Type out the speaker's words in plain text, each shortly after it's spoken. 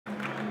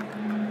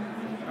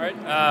All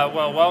right,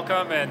 well,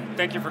 welcome and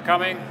thank you for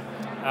coming.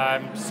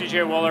 I'm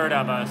CJ Woolard.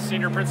 I'm a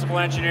senior principal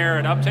engineer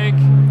at Uptake.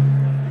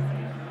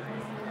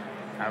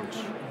 Ouch.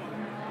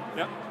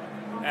 Yep.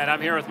 And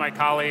I'm here with my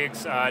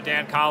colleagues,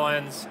 Dan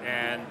Collins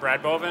and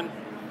Brad Bovin.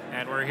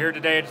 And we're here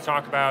today to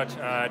talk about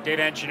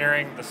data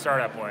engineering the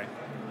startup way.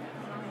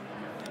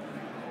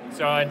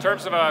 So in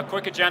terms of a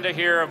quick agenda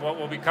here of what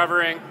we'll be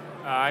covering,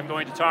 I'm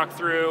going to talk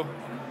through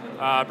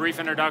a brief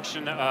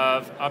introduction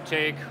of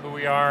Uptake, who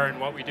we are and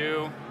what we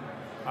do.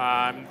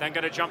 I'm then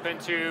going to jump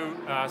into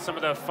some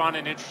of the fun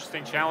and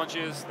interesting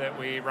challenges that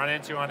we run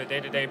into on a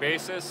day-to-day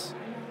basis.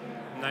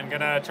 And I'm going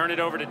to turn it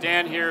over to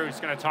Dan here, who's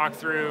going to talk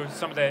through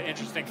some of the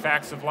interesting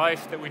facts of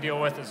life that we deal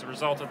with as a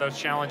result of those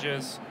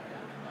challenges.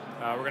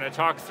 We're going to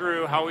talk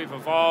through how we've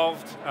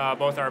evolved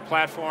both our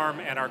platform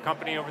and our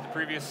company over the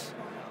previous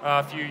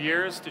few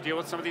years to deal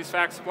with some of these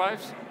facts of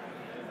life.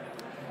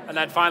 And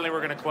then finally,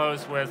 we're going to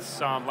close with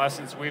some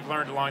lessons we've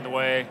learned along the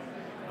way,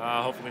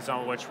 hopefully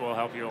some of which will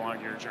help you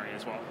along your journey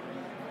as well.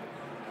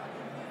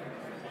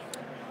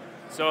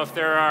 So if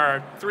there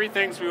are three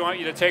things we want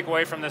you to take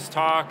away from this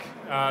talk,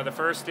 the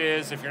first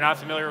is, if you're not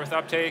familiar with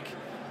Uptake,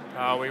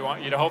 we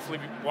want you to hopefully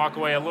walk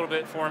away a little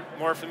bit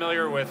more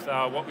familiar with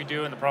what we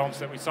do and the problems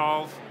that we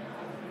solve.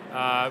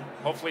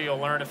 Hopefully you'll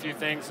learn a few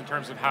things in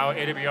terms of how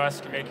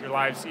AWS can make your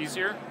lives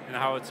easier and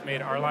how it's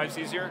made our lives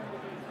easier.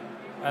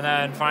 And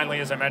then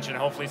finally, as I mentioned,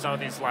 hopefully some of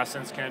these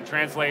lessons can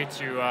translate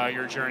to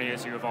your journey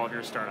as you evolve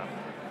your startup.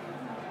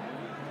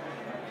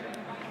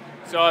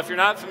 So if you're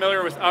not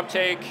familiar with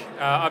Uptake,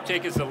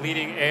 Uptake is the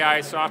leading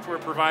AI software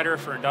provider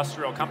for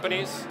industrial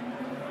companies.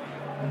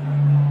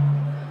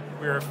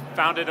 We were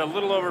founded a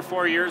little over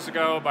 4 years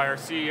ago by our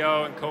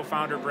CEO and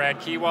co-founder,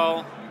 Brad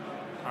Keywell.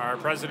 Our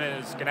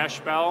president is Ganesh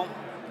Bell.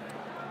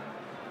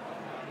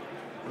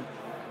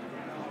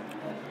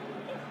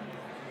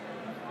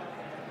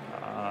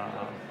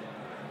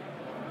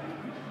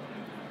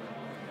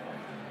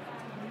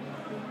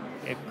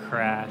 It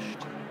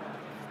crashed.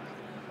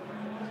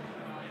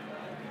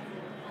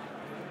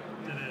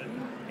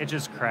 It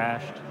just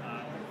crashed.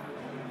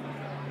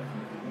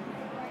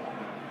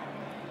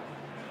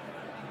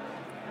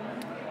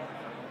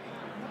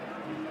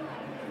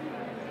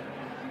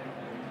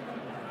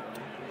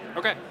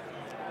 Okay.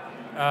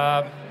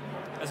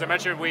 As I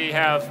mentioned, we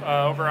have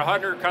over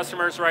 100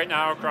 customers right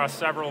now across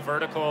several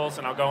verticals,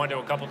 and I'll go into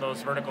a couple of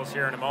those verticals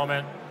here in a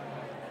moment.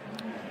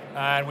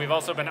 And we've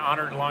also been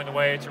honored along the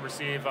way to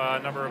receive a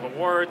number of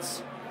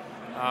awards.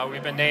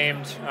 We've been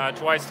named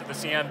twice to the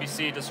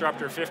CNBC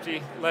Disruptor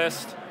 50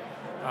 list.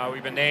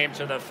 We've been named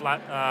to the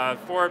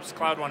Forbes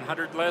Cloud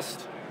 100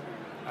 list.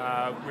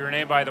 We were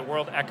named by the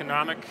World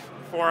Economic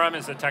Forum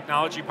as a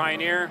technology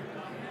pioneer.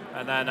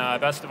 And then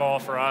best of all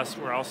for us,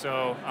 we're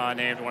also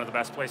named one of the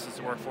best places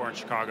to work for in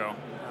Chicago,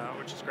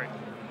 which is great.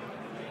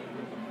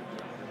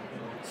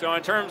 So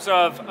in terms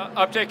of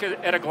Uptake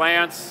at a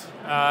glance,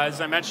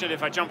 as I mentioned,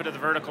 if I jump into the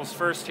verticals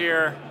first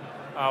here,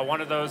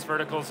 one of those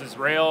verticals is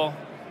rail,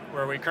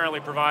 where we currently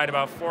provide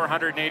about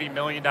 $480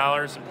 million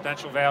in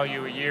potential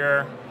value a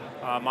year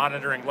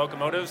monitoring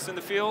locomotives in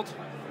the field.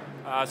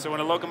 So when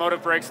a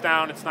locomotive breaks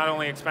down, it's not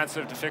only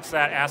expensive to fix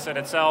that asset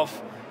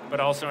itself, but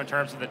also in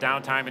terms of the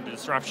downtime and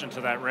disruption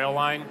to that rail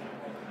line.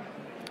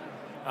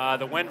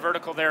 The wind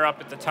vertical there up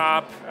at the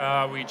top,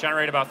 we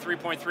generate about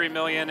 $3.3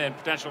 million in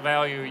potential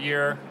value a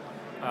year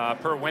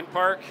per wind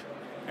park.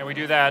 And we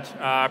do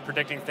that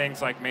predicting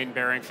things like main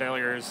bearing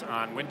failures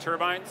on wind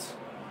turbines.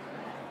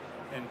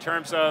 In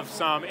terms of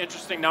some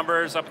interesting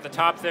numbers up at the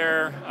top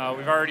there,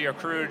 we've already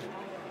accrued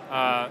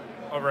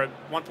over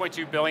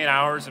 1.2 billion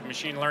hours of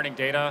machine learning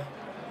data.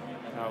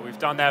 We've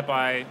done that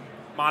by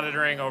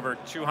monitoring over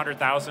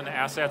 200,000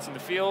 assets in the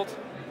field.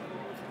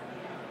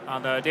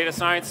 On the data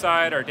science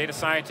side, our data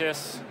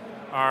scientists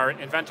are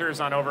inventors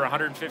on over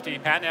 150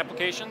 patent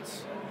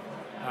applications.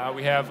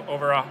 We have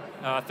over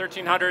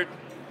 1,300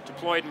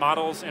 deployed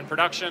models in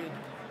production,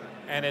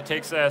 and it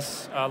takes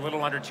us a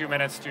little under 2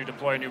 minutes to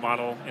deploy a new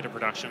model into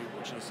production,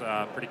 which is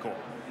pretty cool.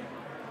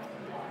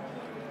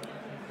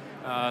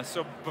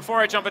 So before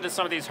I jump into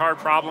some of these hard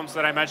problems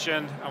that I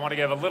mentioned, I want to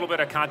give a little bit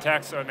of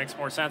context so it makes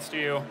more sense to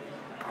you.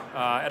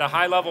 At a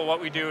high level,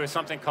 what we do is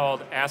something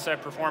called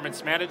Asset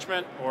Performance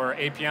Management, or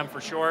APM for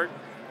short.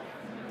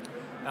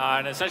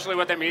 And essentially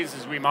what that means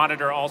is we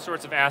monitor all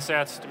sorts of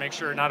assets to make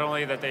sure not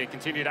only that they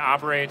continue to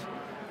operate,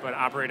 but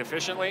operate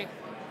efficiently.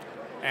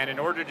 And in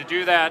order to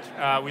do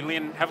that, we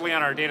lean heavily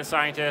on our data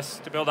scientists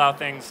to build out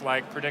things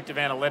like predictive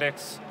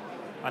analytics,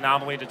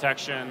 anomaly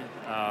detection,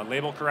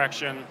 label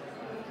correction,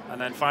 and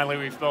then finally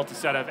we've built a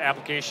set of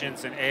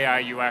applications and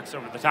AI UX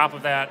over the top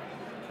of that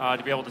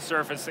to be able to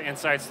surface the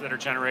insights that are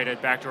generated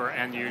back to our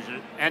end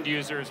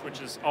users, which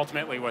is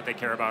ultimately what they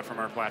care about from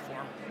our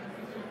platform.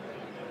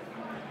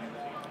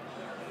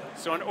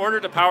 So in order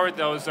to power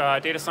those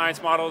data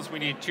science models, we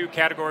need two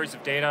categories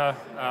of data.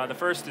 The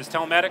first is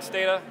telematics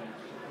data.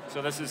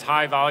 So this is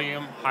high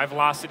volume, high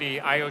velocity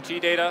IoT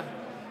data,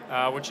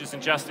 which is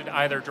ingested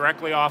either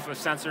directly off of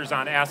sensors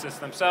on assets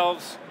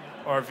themselves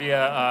or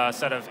via a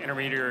set of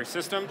intermediary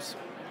systems.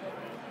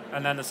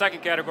 And then the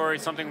second category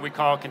is something we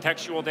call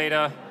contextual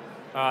data.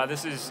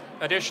 This is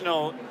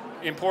additional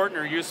important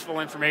or useful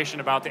information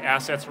about the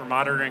assets we're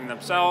monitoring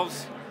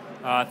themselves.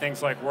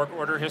 Things like work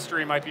order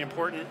history might be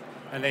important,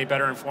 and they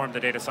better inform the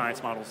data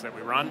science models that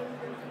we run.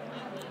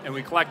 And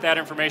we collect that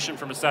information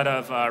from a set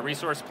of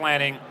resource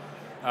planning,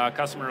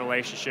 customer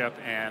relationship,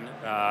 and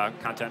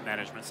content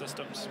management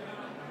systems.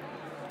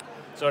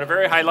 So at a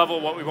very high level,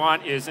 what we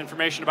want is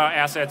information about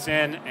assets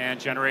in and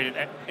generated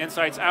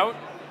insights out,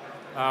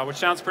 which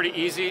sounds pretty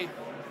easy,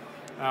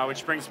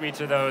 which brings me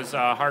to those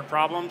hard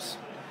problems.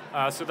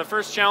 So the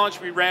first challenge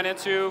we ran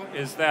into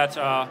is that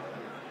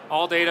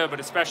all data, but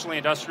especially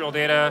industrial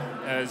data,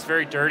 is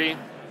very dirty.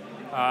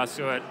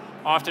 So it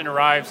often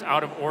arrives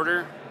out of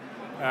order.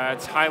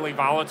 It's highly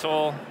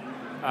volatile.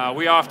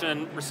 We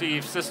often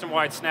receive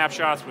system-wide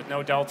snapshots with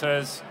no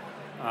deltas.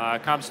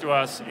 It comes to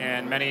us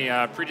in many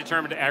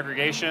predetermined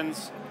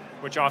aggregations,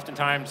 which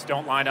oftentimes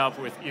don't line up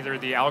with either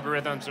the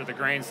algorithms or the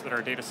grains that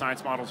our data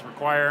science models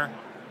require.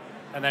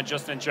 And then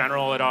just in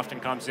general, it often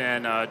comes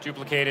in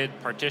duplicated,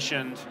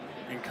 partitioned,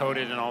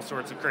 encoded in all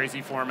sorts of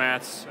crazy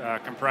formats,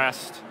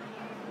 compressed.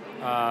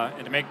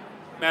 And to make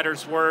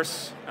matters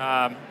worse,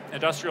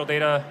 industrial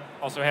data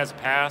also has a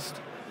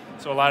past.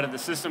 So a lot of the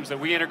systems that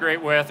we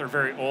integrate with are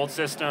very old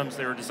systems.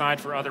 They were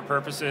designed for other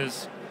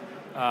purposes.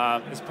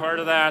 As part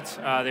of that,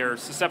 they're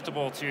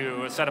susceptible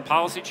to a set of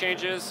policy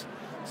changes.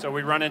 So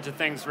we run into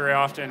things very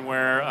often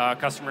where a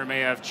customer may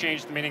have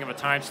changed the meaning of a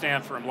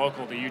timestamp from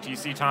local to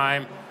UTC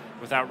time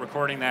without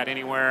recording that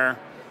anywhere.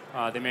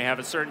 They may have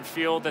a certain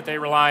field that they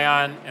rely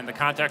on, and the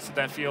context of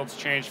that field's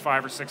changed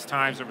 5 or 6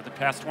 times over the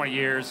past 20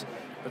 years,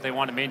 but they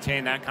want to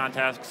maintain that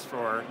context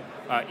for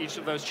each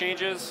of those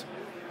changes.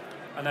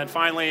 And then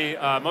finally,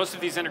 most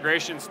of these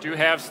integrations do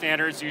have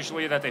standards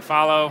usually that they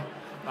follow,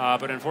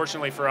 but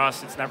unfortunately for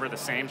us, it's never the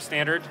same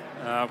standard,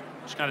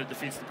 which kind of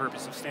defeats the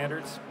purpose of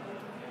standards.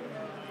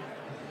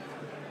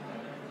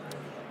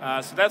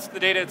 So that's the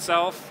data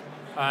itself.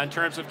 In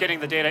terms of getting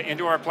the data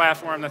into our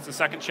platform, that's the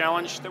second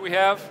challenge that we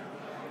have.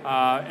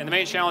 And the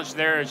main challenge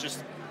there is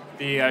just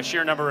the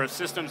sheer number of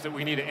systems that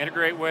we need to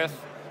integrate with,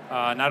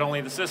 not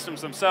only the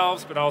systems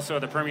themselves, but also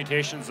the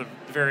permutations of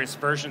the various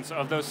versions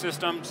of those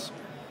systems.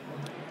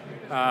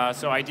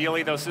 So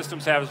ideally, those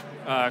systems have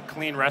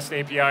clean REST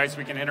APIs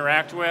we can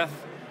interact with.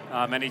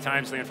 Many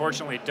times they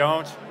unfortunately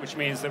don't, which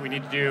means that we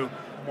need to do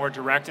more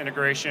direct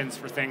integrations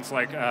for things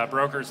like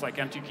brokers, like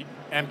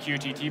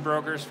MQTT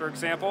brokers, for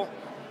example,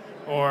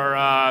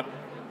 or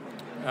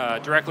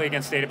directly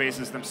against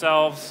databases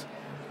themselves.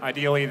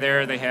 Ideally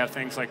there, they have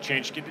things like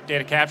change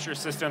data capture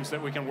systems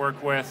that we can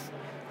work with,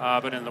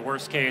 but in the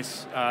worst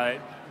case,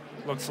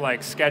 looks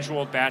like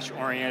scheduled,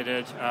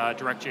 batch-oriented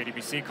direct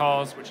JDBC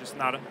calls, which is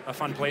not a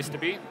fun place to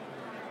be.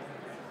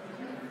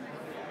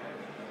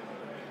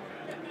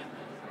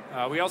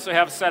 We also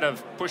have a set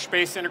of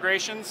push-based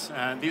integrations,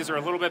 and these are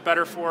a little bit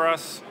better for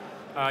us.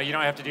 You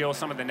don't have to deal with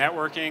some of the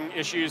networking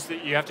issues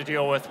that you have to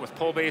deal with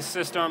pull-based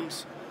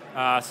systems,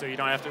 so you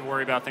don't have to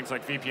worry about things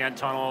like VPN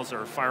tunnels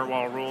or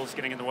firewall rules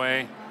getting in the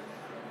way.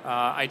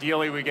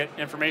 Ideally, we get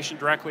information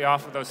directly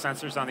off of those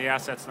sensors on the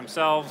assets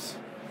themselves.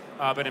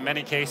 But in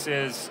many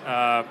cases,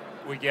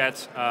 we get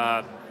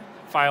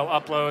file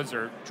uploads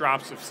or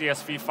drops of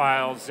CSV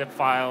files, zip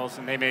files,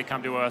 and they may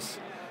come to us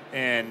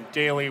in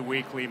daily,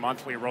 weekly,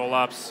 monthly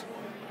roll-ups,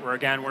 where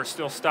again, we're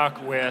still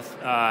stuck with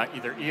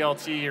either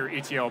ELT or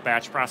ETL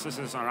batch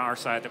processes on our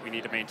side that we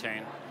need to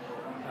maintain.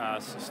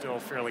 So still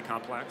fairly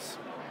complex.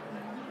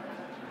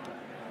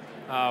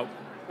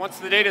 Once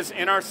the data is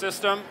in our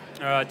system,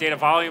 data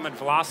volume and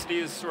velocity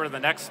is sort of the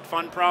next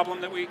fun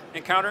problem that we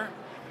encounter.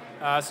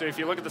 So if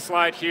you look at the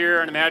slide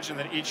here and imagine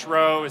that each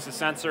row is a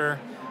sensor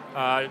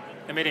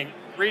emitting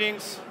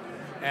readings,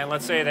 and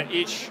let's say that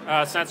each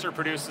sensor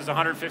produces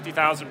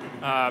 150,000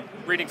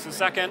 readings a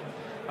second,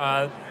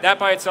 that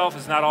by itself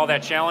is not all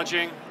that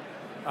challenging,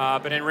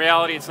 but in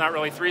reality it's not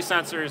really 3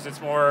 sensors,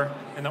 it's more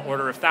in the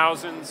order of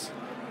thousands.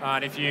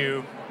 And if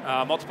you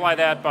multiply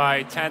that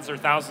by tens or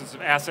thousands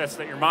of assets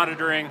that you're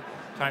monitoring,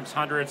 times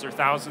hundreds or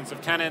thousands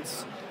of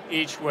tenants,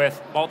 each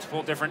with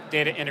multiple different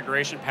data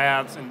integration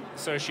paths and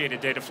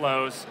associated data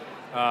flows,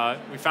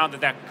 we found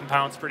that that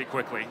compounds pretty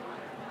quickly.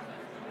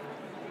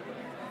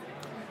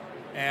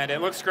 And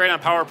it looks great on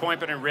PowerPoint,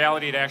 but in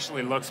reality it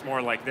actually looks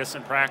more like this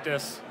in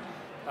practice.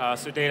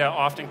 So data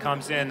often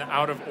comes in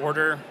out of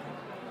order.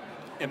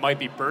 It might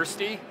be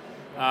bursty.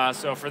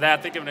 So for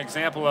that, think of an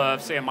example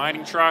of, say, a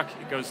mining truck.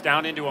 It goes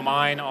down into a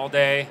mine all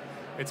day.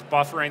 It's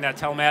buffering that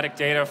telematic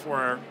data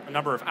for a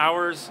number of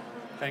hours,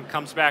 then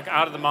comes back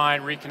out of the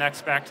mine,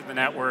 reconnects back to the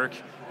network,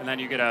 and then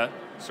you get a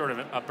sort of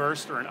a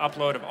burst or an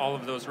upload of all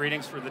of those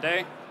readings for the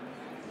day.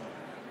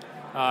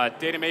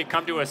 Data may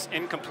come to us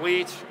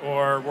incomplete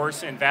or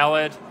worse,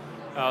 invalid.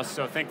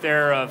 So think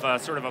there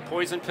of sort of a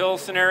poison pill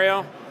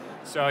scenario.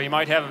 So you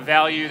might have a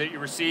value that you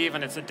receive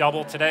and it's a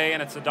double today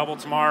and it's a double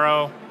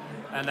tomorrow.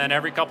 And then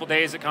every couple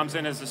days it comes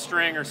in as a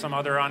string or some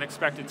other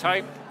unexpected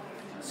type.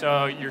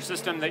 So your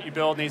system that you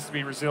build needs to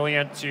be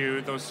resilient to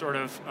those sort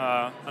of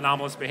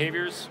anomalous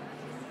behaviors.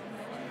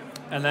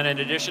 And then in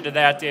addition to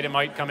that, data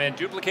might come in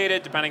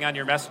duplicated depending on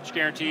your message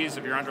guarantees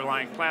of your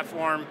underlying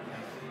platform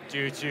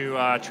due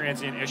to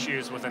transient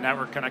issues with the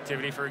network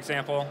connectivity, for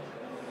example,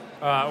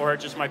 or it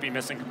just might be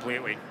missing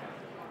completely.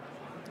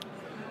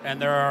 And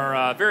there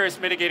are various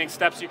mitigating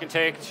steps you can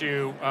take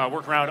to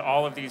work around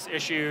all of these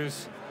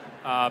issues,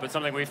 but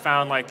something we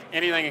found, like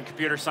anything in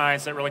computer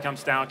science, that really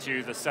comes down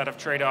to the set of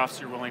trade-offs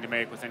you're willing to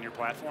make within your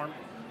platform.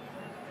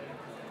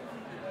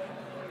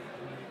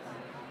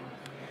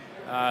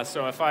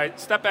 So if I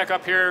step back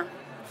up here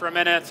for a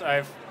minute,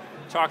 I've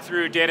talked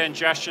through data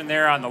ingestion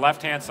there on the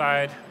left-hand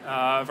side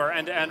of our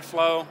end-to-end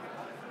flow.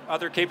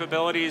 Other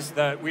capabilities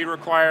that we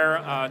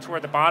require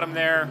toward the bottom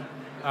there,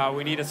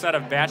 we need a set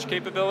of batch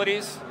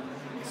capabilities.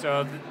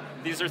 So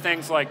these are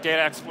things like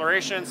data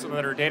exploration, so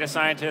that our data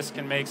scientists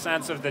can make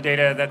sense of the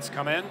data that's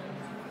come in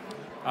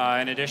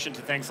addition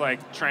to things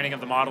like training of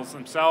the models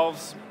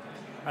themselves.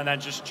 And then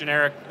just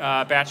generic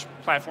batch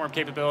platform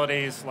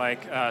capabilities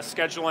like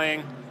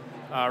scheduling,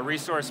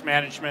 resource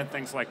management,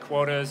 things like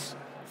quotas,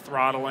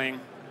 throttling,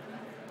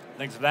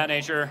 things of that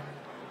nature,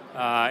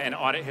 and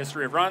audit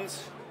history of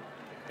runs.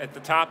 At the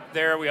top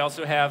there, we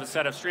also have a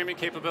set of streaming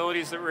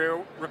capabilities that we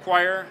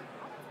require.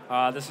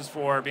 This is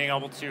for being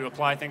able to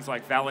apply things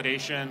like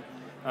validation,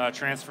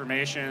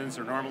 transformations,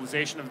 or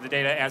normalization of the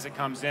data as it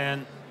comes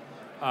in.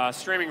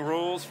 Streaming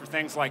rules for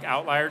things like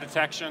outlier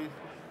detection,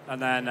 and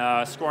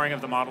then scoring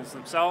of the models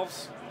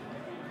themselves.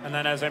 And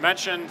then, as I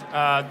mentioned,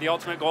 the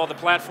ultimate goal of the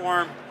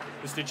platform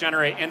is to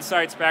generate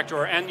insights back to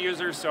our end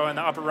users. So in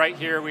the upper right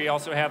here, we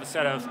also have a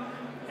set of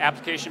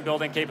application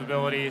building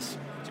capabilities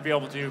to be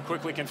able to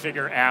quickly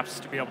configure apps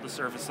to be able to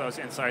surface those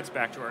insights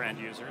back to our end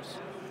users.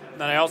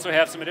 And then I also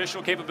have some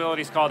additional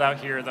capabilities called out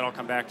here that I'll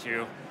come back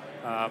to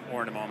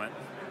more in a moment.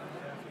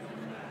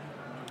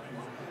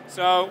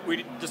 So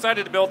we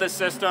decided to build this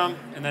system,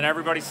 and then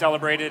everybody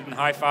celebrated and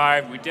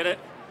high-fived. We did it.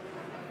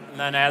 And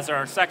then as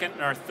our second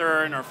and our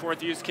third and our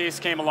fourth use case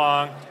came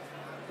along,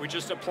 we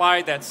just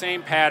applied that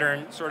same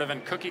pattern sort of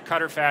in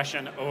cookie-cutter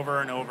fashion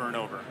over and over and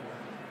over.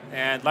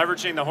 And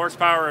leveraging the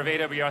horsepower of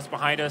AWS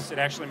behind us, it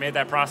actually made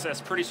that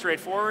process pretty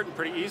straightforward and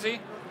pretty easy.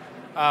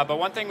 But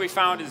one thing we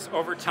found is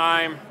over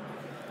time,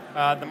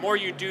 the more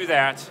you do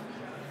that,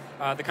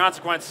 the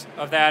consequence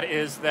of that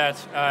is that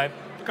it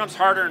becomes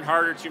harder and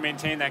harder to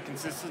maintain that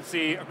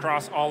consistency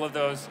across all of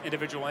those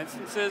individual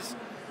instances.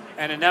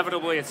 And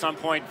inevitably, at some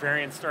point,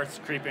 variance starts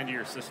to creep into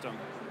your system.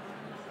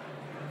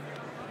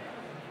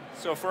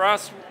 So for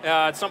us,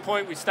 at some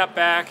point, we stepped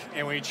back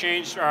and we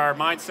changed our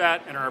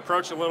mindset and our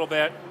approach a little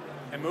bit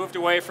and moved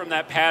away from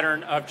that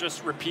pattern of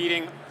just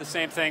repeating the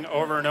same thing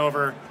over and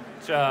over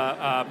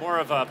to more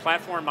of a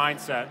platform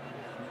mindset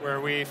where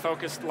we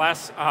focused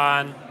less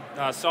on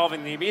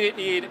solving the immediate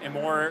need and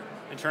more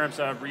in terms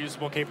of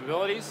reusable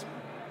capabilities.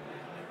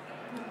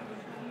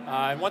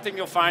 And one thing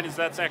you'll find is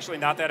that's actually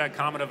not that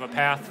uncommon of a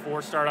path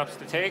for startups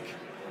to take.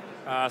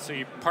 So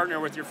you partner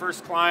with your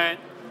first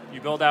client, you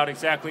build out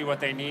exactly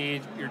what they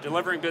need, you're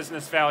delivering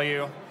business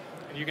value,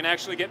 and you can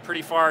actually get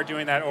pretty far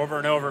doing that over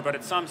and over, but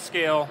at some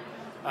scale,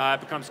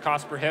 it becomes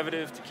cost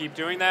prohibitive to keep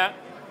doing that.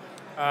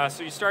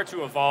 So you start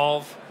to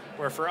evolve,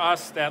 where for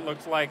us, that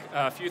looked like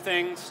a few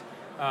things.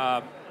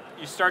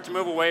 You start to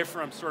move away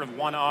from sort of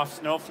one-off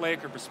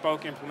Snowflake or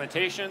bespoke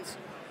implementations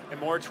and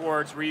more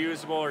towards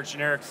reusable or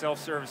generic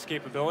self-service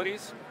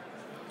capabilities.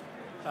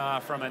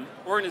 From an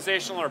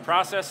organizational or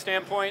process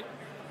standpoint,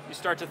 you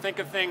start to think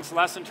of things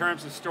less in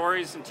terms of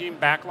stories and team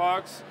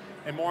backlogs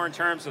and more in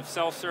terms of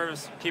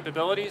self-service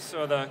capabilities.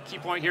 So the key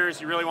point here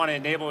is you really want to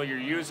enable your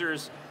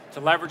users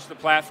to leverage the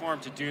platform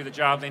to do the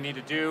job they need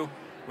to do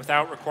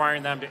without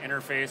requiring them to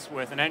interface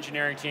with an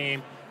engineering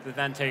team that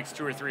then takes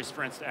 2 or 3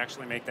 sprints to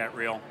actually make that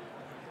real.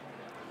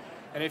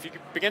 And if you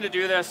begin to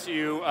do this,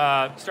 you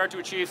start to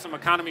achieve some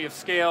economy of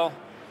scale,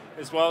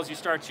 as well as you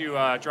start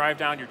to drive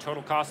down your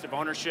total cost of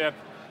ownership,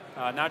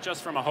 not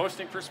just from a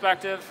hosting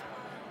perspective,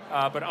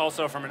 but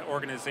also from an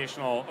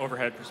organizational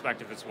overhead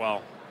perspective as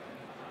well.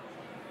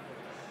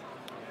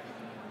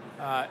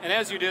 And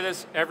as you do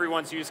this,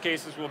 everyone's use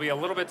cases will be a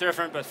little bit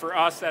different, but for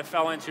us, that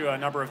fell into a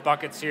number of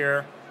buckets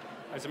here.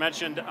 As I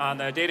mentioned, on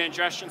the data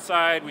ingestion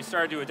side, we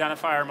started to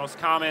identify our most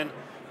common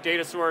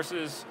data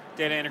sources,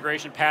 data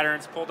integration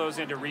patterns, pull those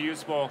into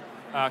reusable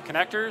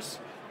connectors,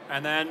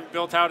 and then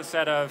built out a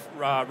set of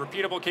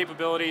repeatable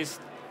capabilities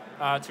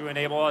to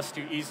enable us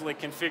to easily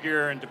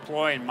configure and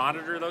deploy and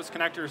monitor those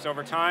connectors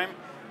over time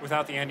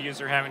without the end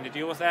user having to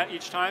deal with that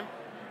each time.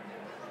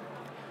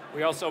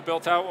 We also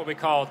built out what we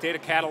call data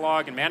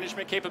catalog and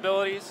management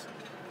capabilities.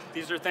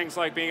 These are things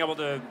like being able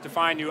to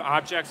define new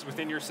objects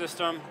within your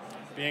system,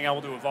 being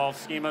able to evolve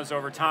schemas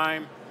over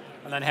time,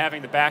 and then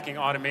having the backing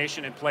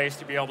automation in place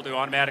to be able to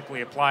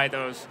automatically apply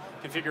those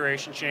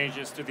configuration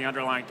changes to the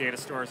underlying data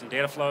stores and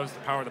data flows to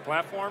power the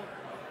platform.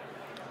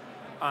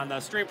 On the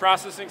stream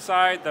processing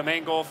side, the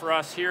main goal for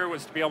us here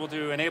was to be able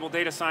to enable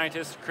data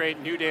scientists to create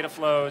new data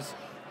flows,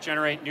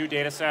 generate new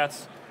data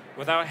sets,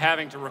 without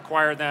having to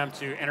require them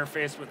to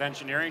interface with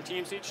engineering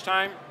teams each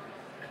time,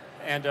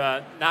 and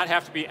not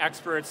have to be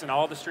experts in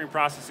all the stream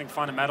processing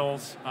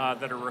fundamentals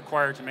that are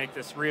required to make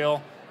this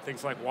real,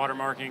 things like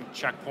watermarking,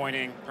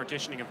 checkpointing,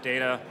 partitioning of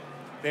data.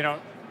 They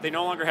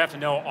no longer have to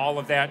know all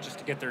of that just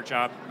to get their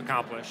job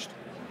accomplished.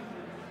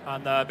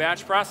 On the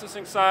batch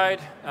processing side,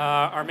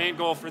 our main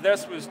goal for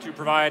this was to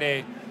provide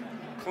a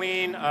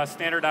clean,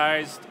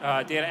 standardized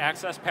data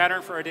access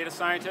pattern for our data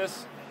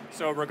scientists.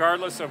 So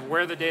regardless of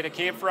where the data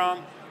came from,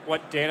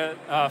 what data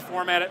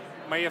format it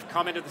may have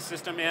come into the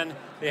system in,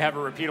 they have a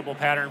repeatable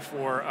pattern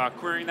for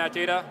querying that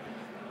data,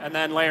 and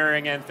then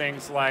layering in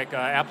things like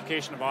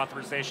application of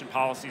authorization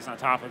policies on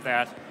top of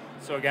that.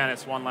 So again,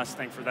 it's one less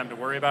thing for them to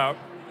worry about.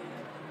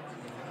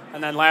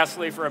 And then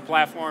lastly, for a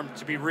platform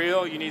to be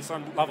real, you need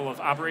some level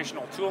of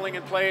operational tooling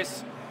in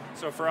place.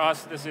 So for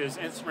us, this is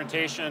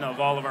instrumentation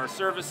of all of our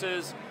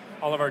services,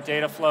 all of our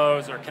data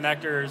flows, our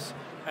connectors,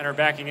 and our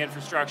backing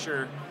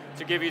infrastructure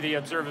to give you the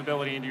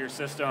observability into your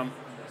system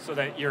so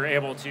that you're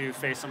able to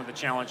face some of the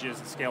challenges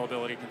and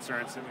scalability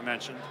concerns that we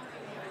mentioned.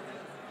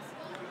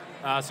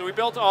 So we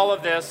built all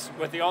of this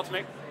with the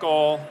ultimate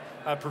goal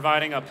of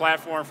providing a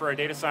platform for our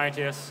data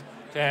scientists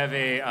to have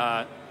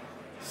a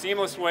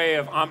seamless way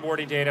of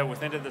onboarding data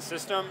within the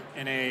system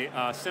in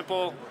a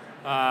simple,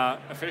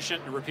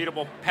 efficient, and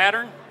repeatable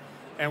pattern.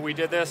 And we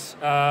did this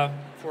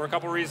for a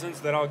couple reasons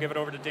that I'll give it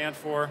over to Dan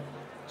for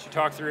to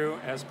talk through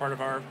as part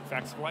of our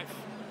Facts of Life.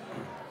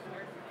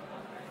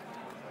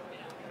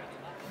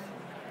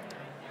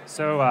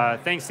 So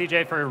thanks,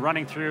 CJ, for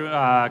running through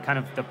kind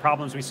of the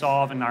problems we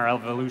solve in our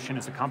evolution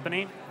as a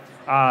company.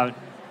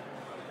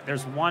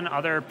 There's one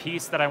other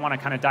piece that I want to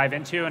kind of dive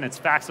into, and it's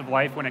Facts of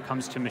Life when it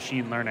comes to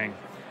machine learning.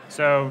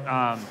 So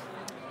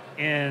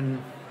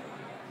in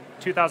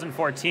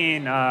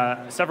 2014,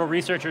 several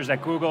researchers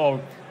at Google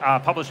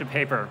published a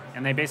paper,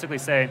 and they basically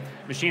say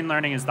machine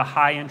learning is the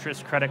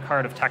high-interest credit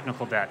card of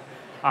technical debt.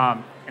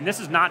 And this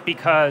is not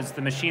because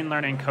the machine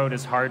learning code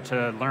is hard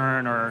to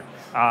learn or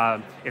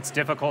it's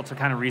difficult to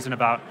kind of reason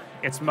about.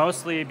 It's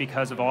mostly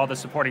because of all the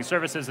supporting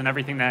services and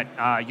everything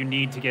that you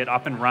need to get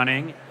up and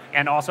running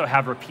and also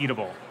have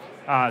repeatable.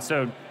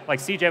 So like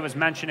CJ was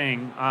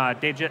mentioning,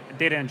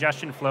 data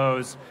ingestion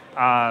flows,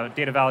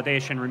 data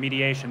validation,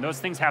 remediation, those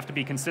things have to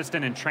be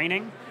consistent in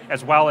training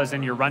as well as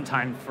in your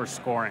runtime for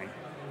scoring.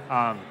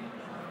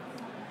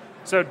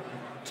 So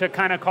to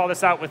kind of call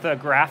this out with a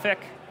graphic,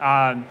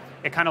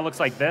 it kind of looks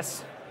like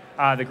this.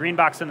 The green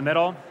box in the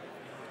middle,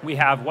 we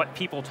have what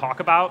people talk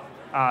about.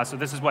 So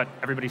this is what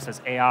everybody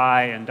says,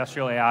 AI,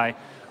 industrial AI.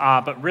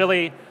 But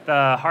really,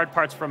 the hard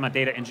parts from a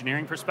data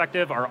engineering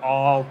perspective are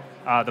all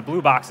the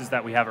blue boxes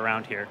that we have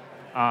around here.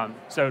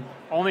 So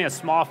only a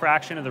small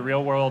fraction of the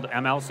real world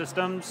ML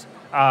systems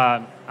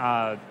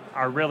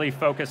are really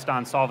focused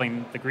on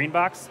solving the green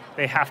box.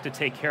 They have to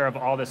take care of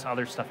all this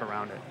other stuff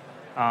around it.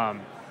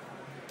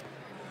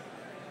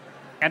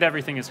 And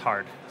everything is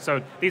hard.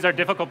 So these are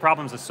difficult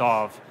problems to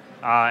solve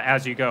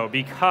as you go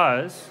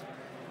because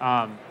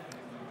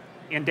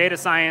in data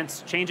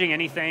science, changing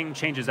anything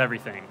changes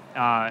everything.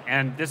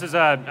 And this is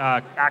an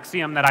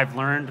axiom that I've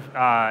learned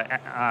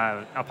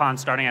upon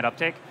starting at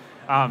Uptake.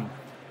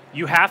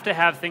 You have to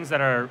have things that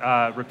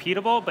are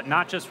repeatable, but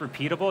not just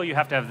repeatable. You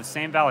have to have the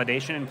same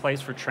validation in place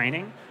for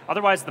training.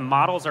 Otherwise, the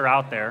models are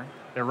out there,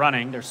 they're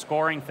running, they're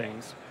scoring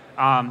things.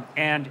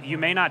 And you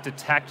may not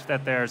detect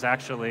that there's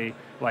actually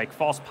like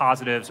false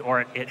positives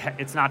or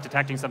it's not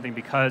detecting something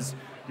because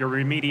your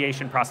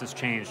remediation process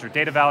changed or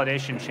data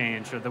validation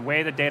changed or the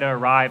way the data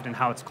arrived and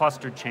how it's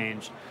clustered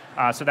changed.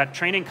 So that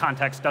training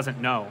context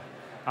doesn't know.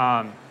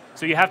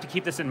 So you have to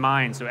keep this in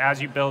mind. So as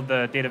you build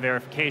the data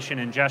verification,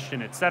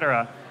 ingestion, et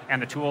cetera,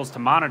 and the tools to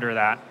monitor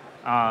that,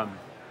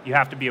 you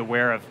have to be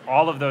aware of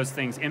all of those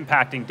things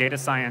impacting data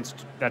science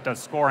that does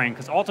scoring,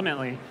 because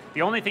ultimately,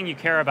 the only thing you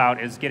care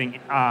about is getting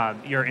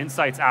your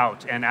insights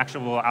out and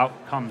actual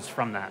outcomes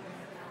from that.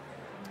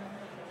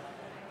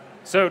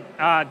 So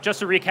just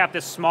to recap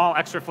this small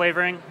extra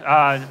flavoring,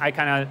 I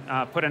kind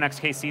of put an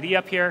XKCD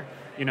up here.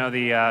 You know,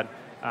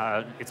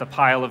 it's a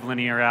pile of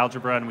linear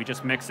algebra, and we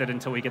just mix it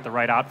until we get the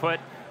right output.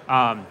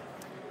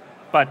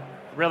 But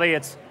really,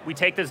 we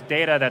take this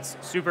data that's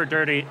super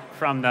dirty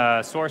from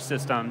the source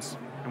systems,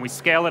 and we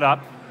scale it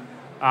up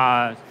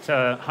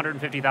to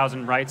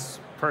 150,000 writes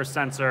per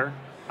sensor,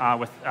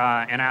 with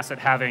an asset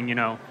having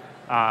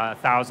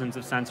thousands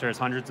of sensors,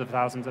 hundreds of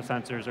thousands of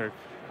sensors, or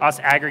us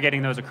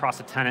aggregating those across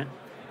a tenant.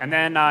 And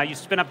then you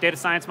spin up data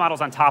science models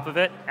on top of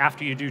it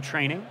after you do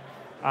training.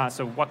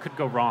 So what could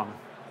go wrong,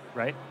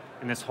 right,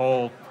 in this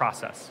whole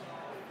process?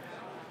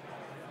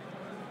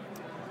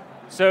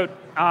 So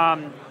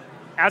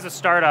as a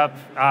startup,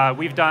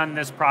 we've done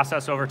this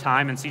process over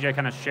time, and CJ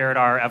kind of shared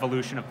our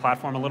evolution of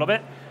platform a little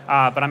bit.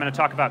 But I'm going to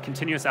talk about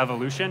continuous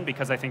evolution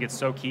because I think it's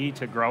so key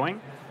to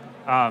growing.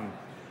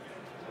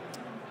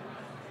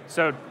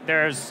 So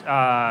there's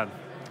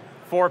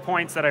 4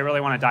 points that I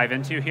really want to dive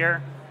into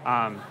here.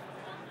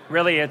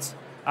 Really, it's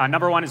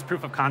number one is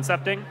proof of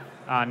concepting.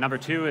 Number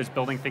two is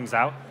building things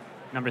out.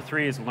 Number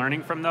three is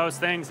learning from those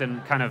things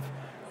and kind of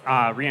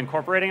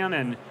reincorporating them.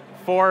 And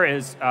 4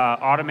 is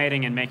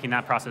automating and making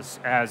that process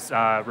as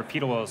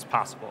repeatable as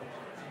possible.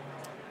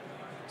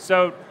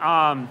 So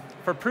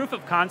for proof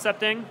of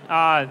concepting,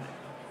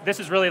 this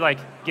is really like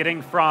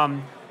getting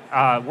from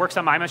works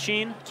on my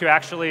machine to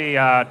actually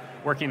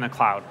working in the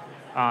cloud.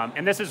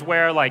 And this is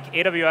where like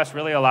AWS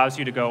really allows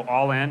you to go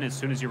all in as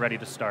soon as you're ready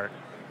to start.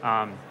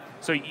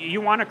 So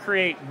you want to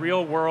create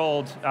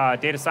real-world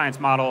data science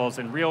models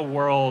and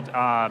real-world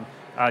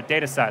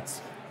data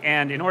sets.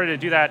 And in order to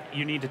do that,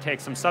 you need to take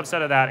some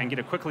subset of that and get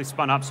it quickly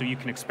spun up so you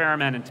can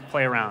experiment and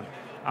play around.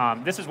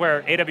 This is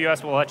where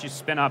AWS will let you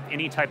spin up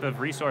any type of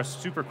resource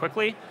super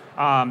quickly,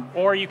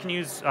 or you can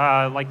use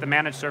like the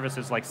managed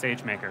services like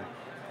SageMaker.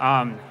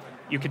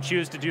 You could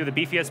choose to do the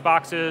beefiest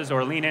boxes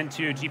or lean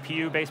into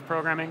GPU-based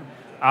programming,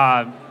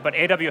 but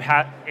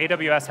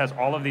AWS has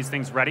all of these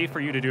things ready for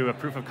you to do a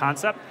proof of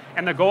concept.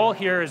 And the goal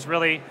here is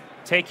really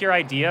take your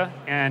idea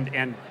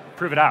and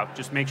prove it out.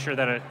 Just make sure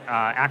that it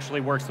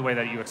actually works the way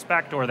that you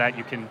expect, or that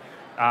you can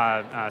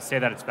say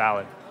that it's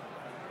valid.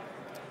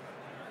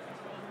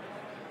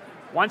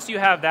 Once you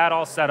have that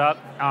all set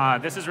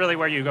up, this is really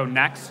where you go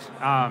next.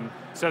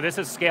 So this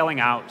is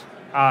scaling out.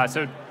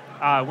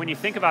 When you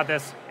think about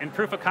this, in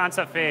proof of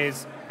concept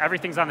phase,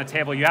 everything's on the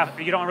table. You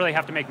don't really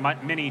have to make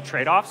many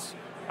trade-offs.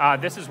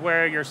 This is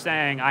where you're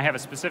saying, I have a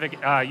specific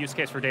use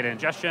case for data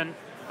ingestion,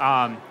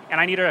 and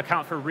I need to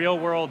account for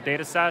real-world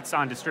data sets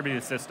on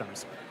distributed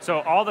systems. So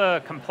all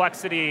the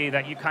complexity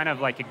that you kind of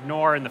like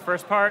ignore in the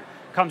first part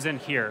comes in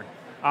here.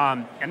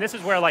 And this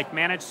is where like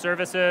managed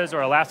services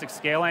or elastic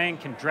scaling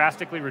can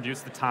drastically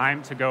reduce the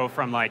time to go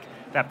from like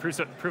that proof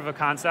of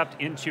concept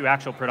into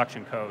actual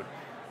production code.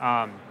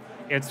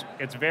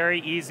 It's very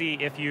easy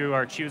if you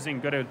are choosing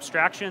good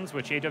abstractions,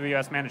 which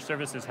AWS managed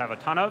services have a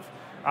ton of,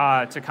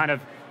 to kind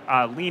of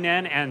lean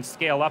in and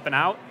scale up and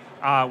out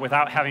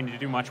without having to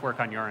do much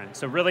work on your end.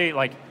 So really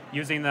like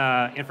using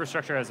the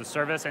infrastructure as a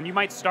service, and you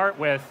might start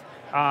with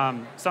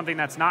something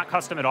that's not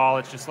custom at all.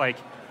 It's just like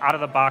out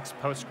of the box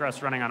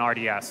Postgres running on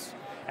RDS.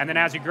 And then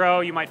as you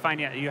grow, you might find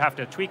you have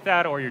to tweak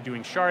that, or you're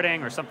doing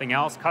sharding or something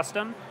else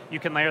custom. You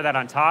can layer that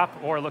on top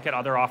or look at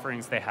other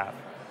offerings they have.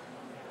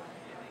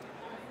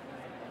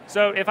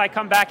 So if I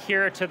come back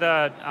here to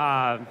the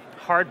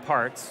hard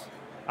parts,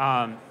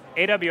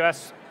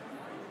 AWS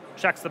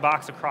checks the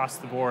box across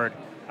the board,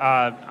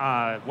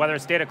 whether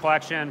it's data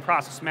collection,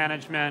 process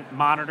management,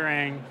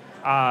 monitoring,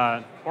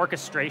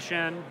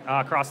 orchestration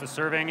across the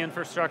serving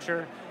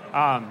infrastructure.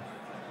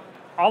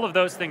 All of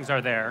those things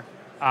are there.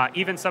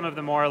 Even some of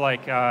the more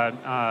like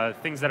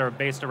things that are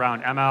based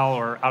around ML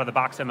or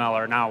out-of-the-box ML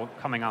are now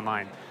coming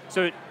online.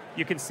 So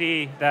you can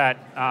see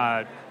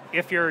that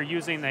if you're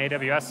using the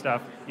AWS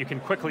stuff, you can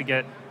quickly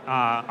get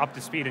up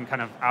to speed and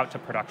kind of out to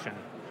production.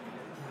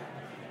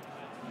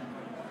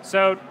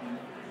 So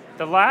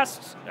the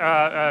last,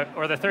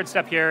 or the third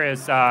step here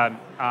is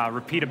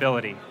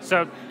repeatability.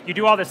 So you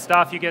do all this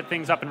stuff, you get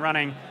things up and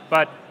running,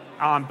 but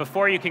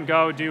before you can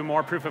go do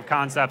more proof of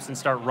concepts and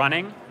start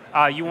running,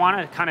 you want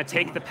to kind of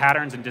take the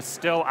patterns and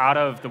distill out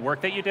of the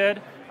work that you did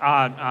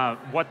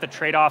what the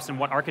trade-offs and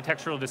what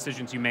architectural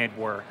decisions you made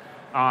were.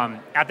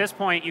 At this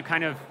point, you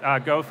kind of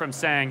go from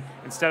saying,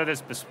 instead of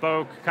this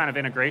bespoke kind of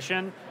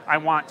integration, I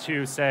want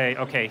to say,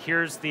 okay,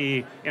 here's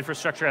the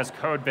infrastructure as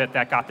code bit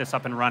that got this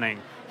up and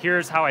running.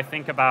 Here's how I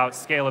think about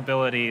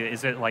scalability.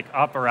 Is it like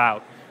up or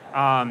out?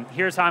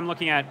 Here's how I'm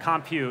looking at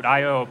compute,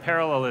 I/O,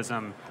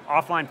 parallelism,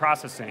 offline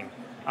processing.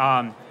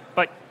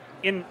 But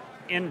in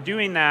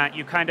doing that,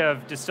 you kind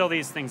of distill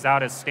these things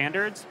out as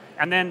standards,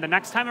 and then the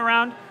next time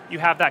around, you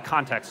have that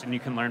context and you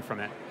can learn from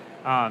it.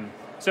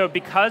 So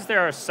because there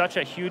are such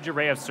a huge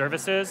array of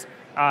services,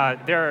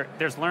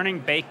 there's learning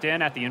baked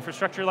in at the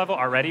infrastructure level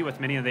already with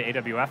many of the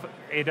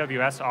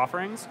AWS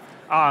offerings.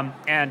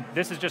 And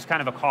this is just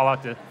kind of a call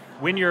out to,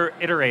 when you're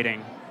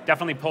iterating,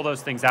 definitely pull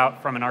those things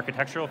out from an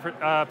architectural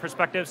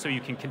perspective so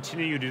you can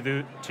continue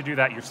to do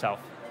that yourself.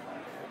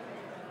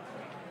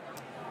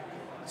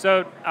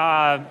 So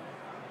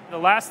the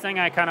last thing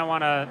I kind of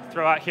want to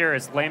throw out here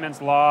is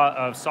layman's law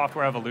of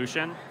software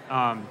evolution.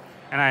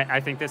 And I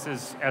think this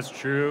is as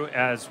true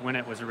as when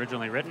it was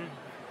originally written.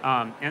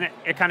 And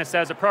it kind of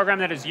says a program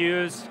that is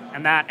used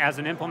and that as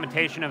an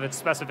implementation of its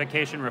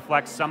specification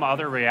reflects some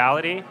other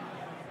reality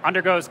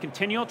undergoes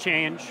continual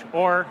change,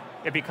 or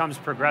it becomes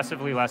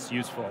progressively less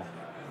useful.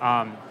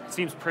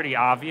 Seems pretty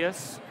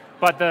obvious,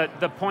 but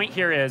the point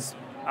here is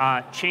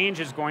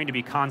change is going to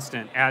be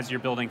constant as you're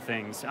building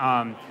things.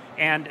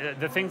 And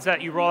the things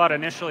that you roll out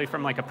initially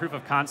from like a proof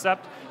of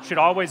concept should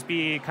always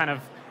be kind of,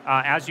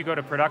 as you go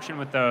to production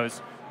with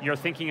those, you're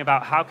thinking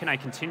about how can I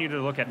continue to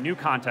look at new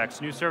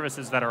contexts, new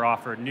services that are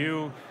offered,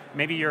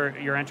 maybe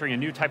you're entering a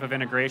new type of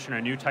integration or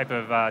a new type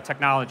of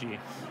technology.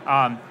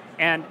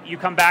 And you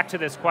come back to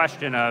this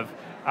question of,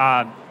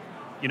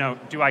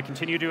 do I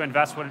continue to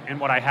invest in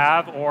what I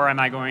have, or am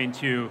I going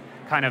to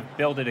kind of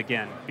build it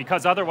again?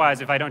 Because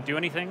otherwise, if I don't do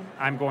anything,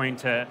 I'm going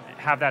to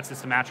have that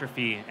system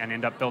atrophy and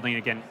end up building it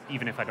again,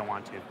 even if I don't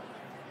want to.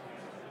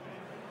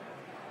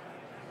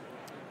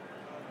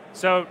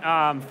 So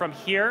from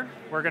here,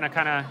 we're going to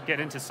kind of get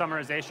into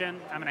summarization.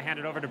 I'm going to hand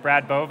it over to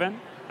Brad Bovin.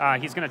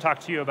 He's going to talk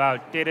to you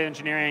about data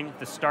engineering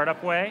the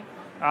startup way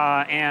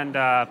and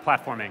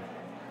platforming.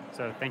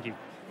 So thank you.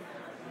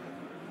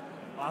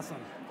 Awesome.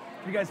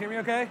 Can you guys hear me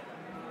okay?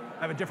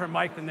 I have a different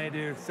mic than they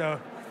do, so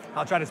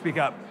I'll try to speak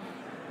up.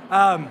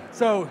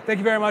 So thank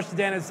you very much to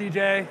Dan and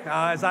CJ.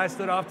 As I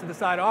stood off to the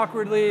side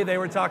awkwardly, they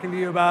were talking to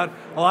you about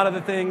a lot of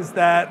the things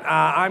that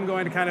I'm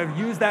going to kind of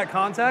use that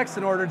context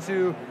in order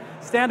to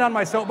stand on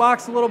my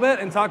soapbox a little bit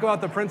and talk about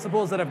the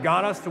principles that have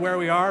got us to where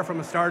we are from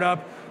a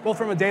startup, both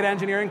from a data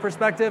engineering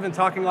perspective and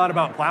talking a lot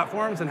about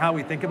platforms and how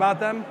we think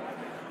about them.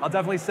 I'll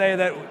definitely say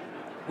that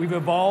we've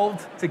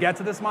evolved to get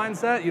to this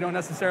mindset. You don't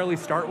necessarily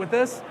start with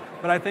this,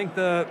 but I think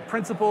the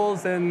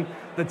principles and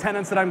the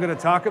tenets that I'm going to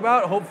talk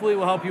about hopefully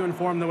will help you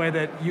inform the way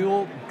that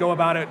you'll go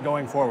about it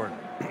going forward.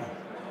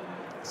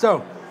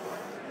 So,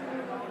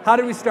 how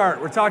did we start?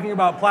 We're talking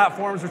about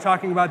platforms, we're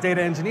talking about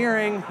data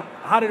engineering.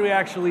 How did we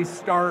actually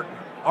start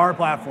our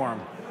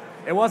platform?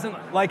 It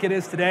wasn't like it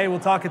is today. We'll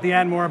talk at the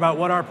end more about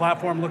what our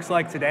platform looks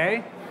like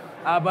today.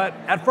 But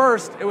at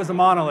first, it was a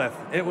monolith.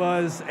 It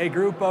was a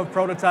group of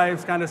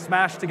prototypes kind of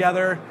smashed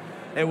together.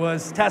 It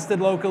was tested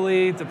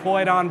locally,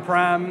 deployed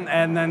on-prem,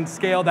 and then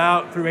scaled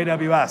out through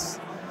AWS.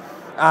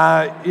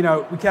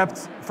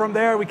 From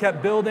there, we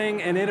kept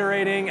building and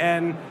iterating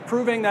and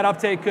proving that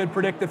Uptake could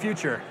predict the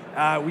future.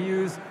 We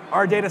use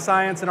our data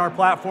science and our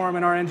platform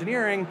and our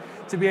engineering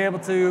to be able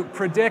to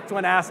predict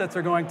when assets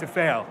are going to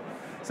fail.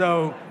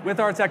 So with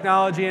our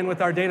technology and with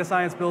our data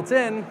science built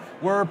in,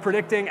 we're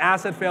predicting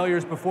asset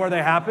failures before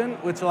they happen,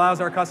 which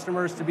allows our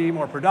customers to be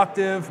more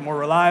productive, more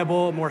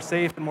reliable, more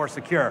safe, and more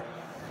secure.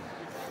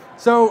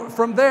 So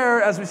from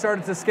there, as we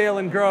started to scale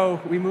and grow,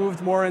 we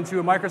moved more into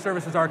a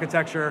microservices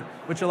architecture,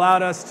 which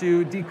allowed us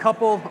to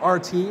decouple our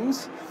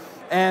teams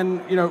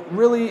and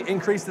really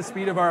increase the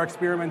speed of our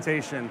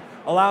experimentation,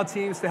 allow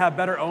teams to have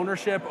better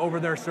ownership over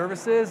their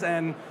services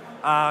and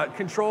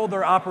control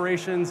their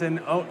operations and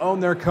own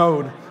their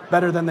code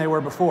better than they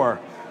were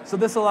before. So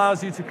this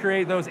allows you to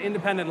create those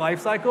independent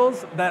life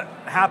cycles that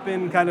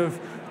happen kind of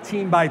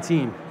team by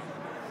team.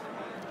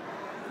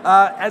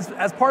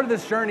 As part of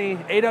this journey,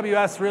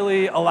 AWS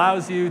really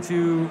allows you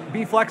to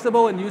be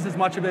flexible and use as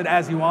much of it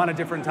as you want at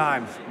different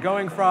times.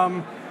 Going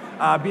from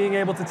being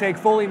able to take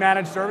fully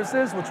managed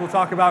services, which we'll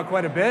talk about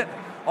quite a bit,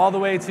 all the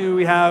way to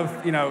we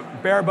have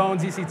bare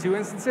bones EC2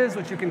 instances,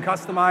 which you can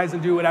customize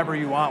and do whatever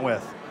you want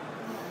with.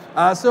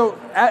 So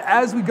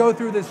as we go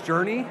through this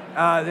journey,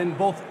 and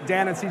both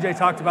Dan and CJ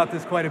talked about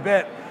this quite a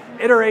bit,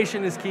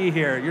 iteration is key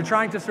here. You're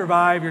trying to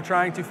survive, you're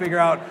trying to figure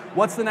out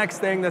what's the next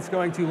thing that's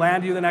going to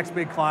land you the next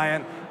big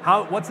client,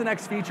 what's the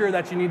next feature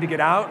that you need to get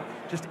out.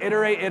 Just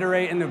iterate,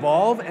 and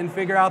evolve, and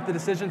figure out the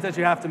decisions that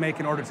you have to make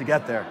in order to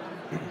get there.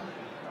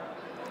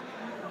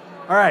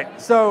 All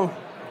right, so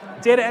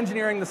data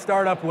engineering the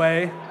startup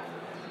way.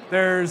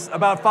 There's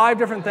about 5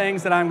 different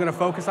things that I'm going to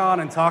focus on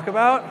and talk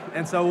about,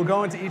 and so we'll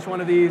go into each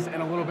one of these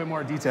in a little bit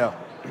more detail.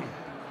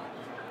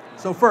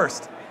 So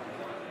first,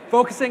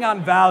 focusing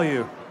on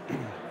value.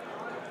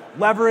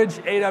 Leverage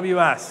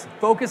AWS.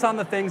 Focus on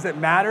the things that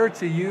matter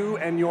to you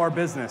and your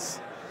business.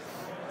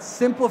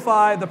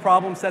 Simplify the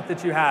problem set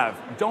that you have.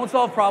 Don't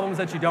solve problems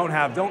that you don't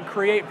have. Don't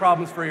create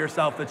problems for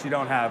yourself that you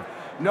don't have.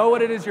 Know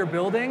what it is you're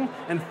building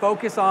and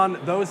focus on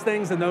those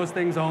things and those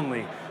things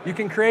only. You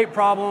can create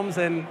problems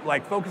and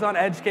focus on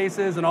edge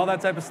cases and all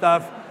that type of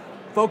stuff.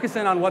 Focus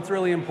in on what's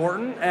really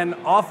important and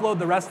offload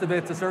the rest of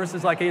it to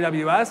services like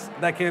AWS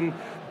that can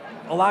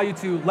allow you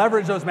to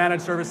leverage those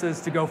managed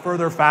services to go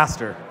further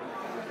faster.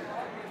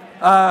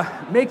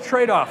 Make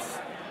trade-offs.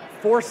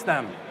 Force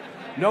them.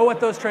 Know what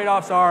those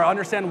trade-offs are,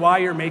 understand why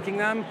you're making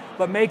them,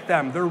 but make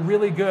them. They're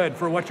really good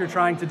for what you're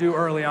trying to do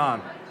early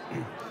on.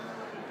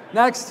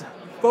 Next,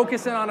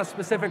 focus in on a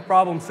specific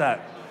problem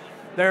set.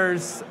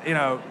 There's,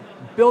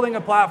 building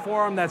a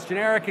platform that's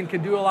generic and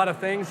can do a lot of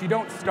things. You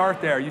don't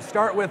start there. You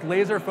start with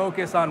laser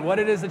focus on what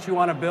it is that you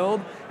want to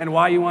build and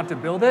why you want to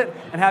build it,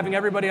 and having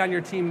everybody on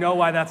your team know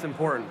why that's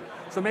important.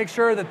 So make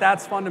sure that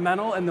that's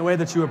fundamental in the way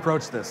that you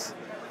approach this.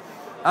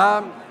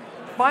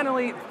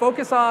 Finally,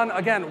 focus on,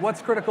 again,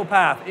 what's critical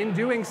path. In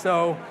doing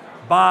so,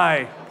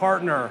 buy,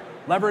 partner,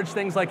 leverage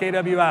things like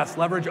AWS,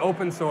 leverage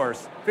open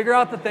source. Figure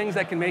out the things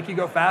that can make you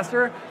go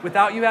faster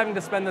without you having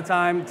to spend the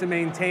time to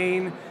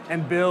maintain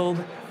and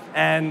build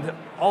and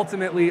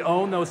ultimately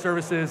own those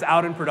services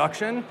out in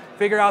production.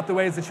 Figure out the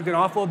ways that you can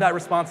offload that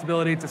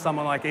responsibility to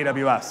someone like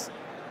AWS.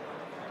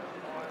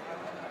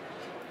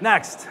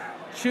 Next,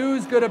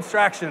 choose good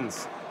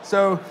abstractions.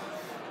 So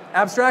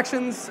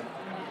abstractions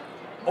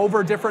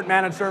over different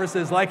managed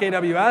services like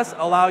AWS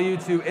allow you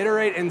to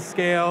iterate and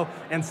scale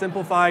and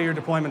simplify your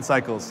deployment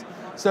cycles.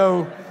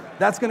 So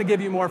that's going to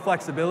give you more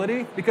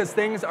flexibility because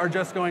things are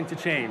just going to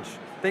change.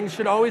 Things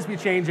should always be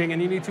changing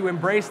and you need to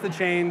embrace the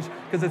change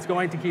because it's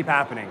going to keep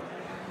happening.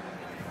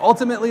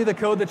 Ultimately, the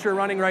code that you're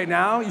running right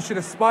now, you should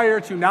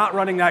aspire to not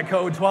running that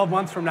code 12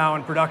 months from now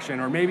in production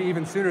or maybe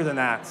even sooner than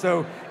that.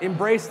 So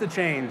embrace the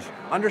change.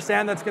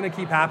 Understand that's going to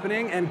keep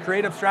happening and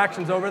create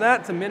abstractions over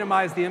that to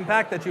minimize the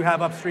impact that you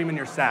have upstream in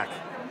your stack.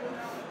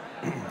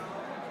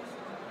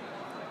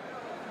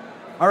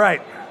 All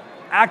right,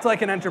 act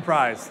like an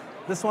enterprise.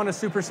 This one is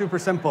super, super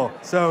simple.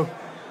 So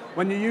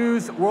when you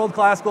use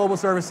world-class global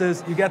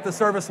services, you get the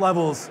service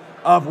levels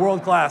of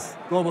world-class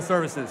global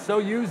services. So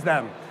use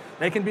them.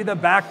 They can be the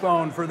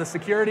backbone for the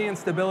security and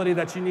stability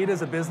that you need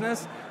as a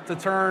business to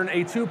turn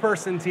a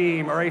 2-person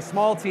team or a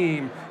small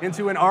team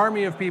into an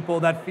army of people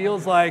that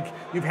feels like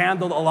you've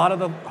handled a lot of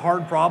the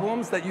hard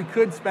problems that you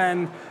could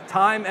spend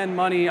time and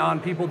money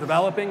on people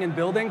developing and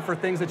building for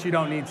things that you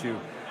don't need to.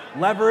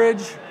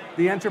 Leverage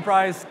the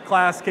enterprise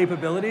class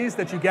capabilities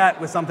that you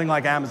get with something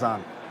like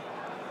Amazon.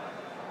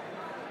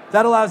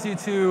 That allows you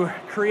to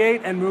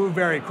create and move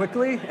very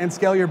quickly and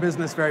scale your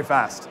business very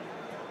fast.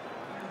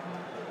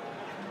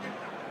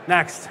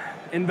 Next,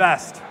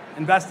 invest.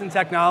 Invest in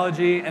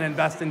technology and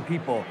invest in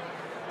people.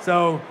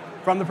 So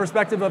from the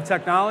perspective of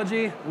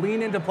technology,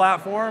 lean into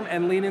platform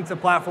and lean into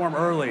platform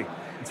early.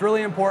 It's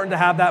really important to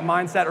have that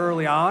mindset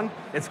early on.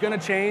 It's going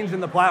to change,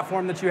 and the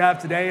platform that you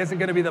have today isn't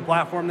going to be the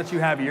platform that you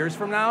have years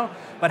from now,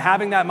 but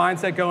having that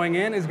mindset going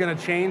in is going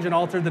to change and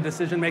alter the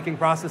decision-making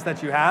process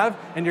that you have,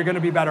 and you're going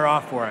to be better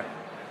off for it.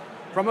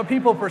 From a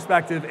people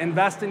perspective,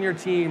 invest in your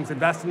teams,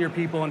 invest in your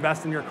people,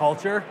 invest in your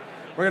culture.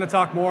 We're going to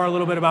talk more a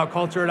little bit about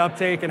culture at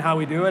Uptake and how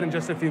we do it in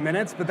just a few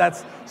minutes, but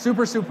that's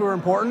super, super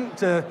important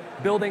to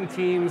building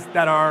teams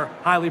that are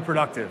highly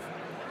productive.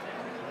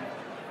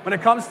 When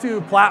it comes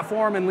to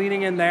platform and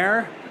leaning in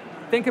there,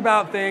 think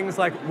about things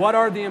like what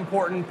are the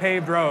important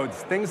paved roads?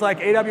 Things like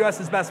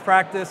AWS's best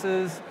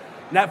practices,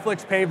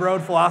 Netflix paved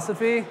road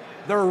philosophy,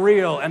 they're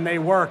real and they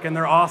work and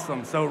they're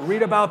awesome. So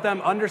read about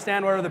them,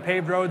 understand what are the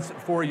paved roads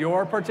for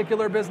your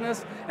particular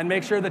business, and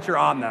make sure that you're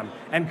on them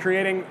and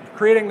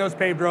creating those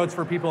paved roads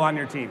for people on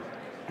your team.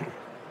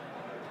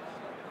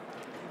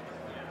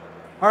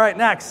 All right,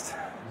 next,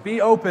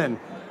 be open.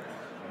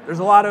 There's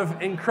a lot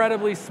of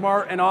incredibly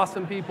smart and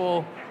awesome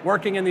people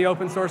working in the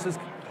open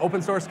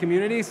source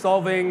community,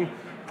 solving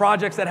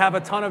projects that have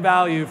a ton of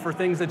value for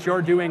things that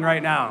you're doing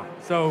right now.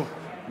 So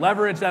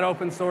leverage that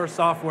open source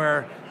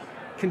software,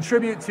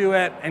 contribute to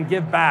it, and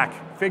give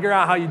back. Figure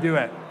out how you do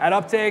it. At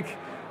Uptake,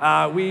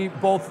 we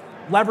both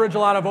leverage a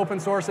lot of open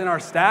source in our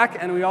stack,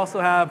 and we also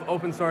have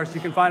open source.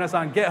 You can find us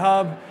on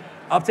GitHub,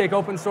 Uptake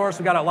Open Source.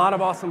 We've got a lot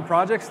of awesome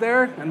projects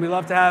there, and we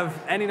love to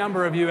have any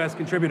number of you as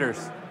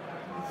contributors.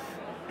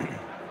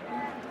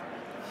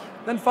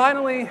 Then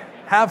finally,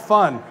 have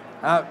fun.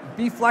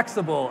 Be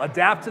flexible,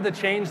 adapt to the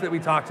change that we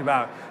talked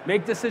about.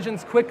 Make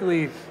decisions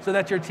quickly so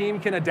that your team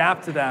can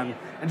adapt to them.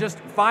 And just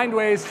find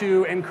ways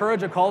to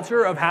encourage a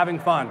culture of having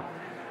fun.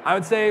 I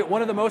would say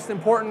one of the most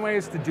important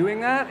ways to doing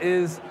that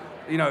is,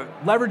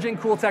 leveraging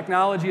cool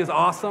technology is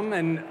awesome,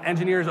 and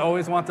engineers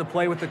always want to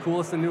play with the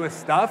coolest and newest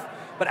stuff.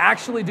 But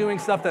actually doing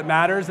stuff that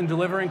matters and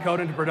delivering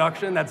code into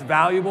production that's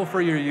valuable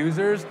for your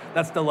users,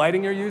 that's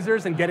delighting your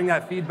users, and getting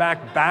that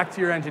feedback back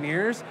to your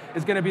engineers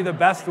is going to be the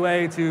best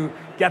way to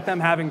get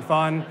them having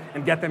fun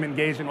and get them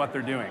engaged in what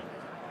they're doing.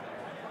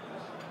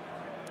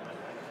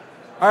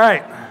 All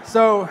right,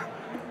 so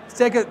to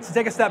take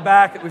a step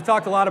back, we've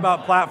talked a lot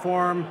about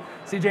platform.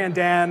 CJ and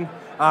Dan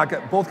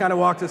both kind of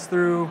walked us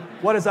through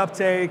what is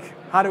Uptake,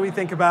 how do we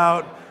think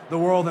about the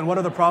world, and what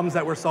are the problems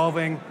that we're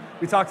solving.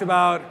 We talked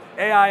about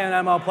AI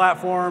and ML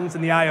platforms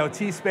in the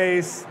IoT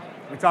space.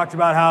 We talked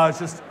about how it's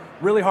just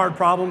really hard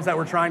problems that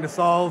we're trying to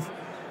solve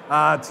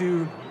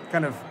to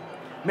kind of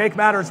make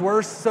matters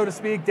worse, so to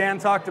speak. Dan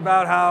talked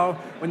about how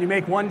when you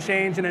make one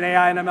change in an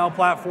AI and ML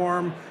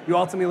platform, you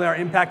ultimately are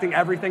impacting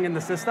everything in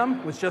the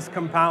system, which just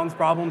compounds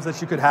problems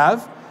that you could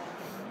have.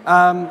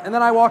 And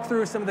then I walked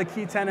through some of the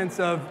key tenets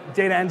of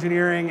data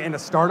engineering in a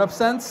startup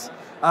sense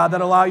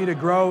that allow you to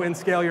grow and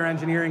scale your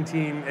engineering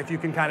team if you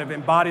can kind of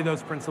embody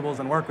those principles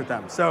and work with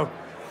them. So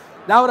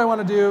now what I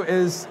want to do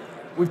is,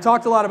 we've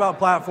talked a lot about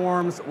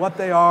platforms, what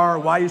they are,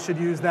 why you should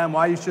use them,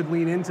 why you should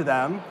lean into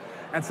them.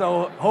 And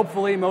so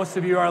hopefully most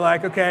of you are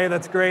like, okay,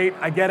 that's great,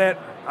 I get it,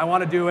 I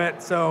want to do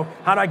it, so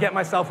how do I get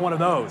myself one of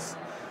those?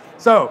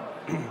 So,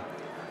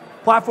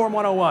 Platform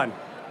 101.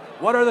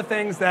 What are the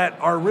things that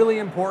are really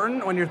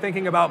important when you're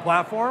thinking about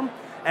platform?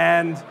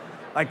 And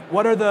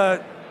what are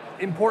the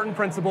important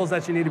principles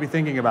that you need to be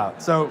thinking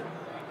about? So,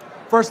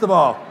 first of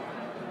all,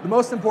 the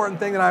most important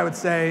thing that I would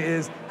say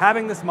is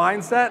having this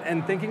mindset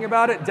and thinking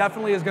about it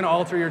definitely is going to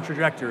alter your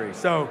trajectory.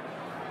 So,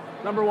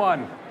 number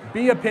one,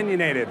 be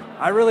opinionated.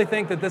 I really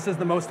think that this is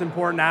the most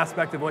important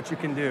aspect of what you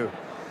can do.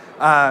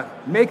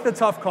 Make the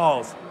tough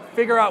calls.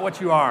 Figure out what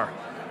you are.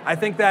 I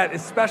think that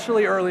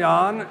especially early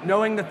on,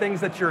 knowing the things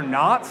that you're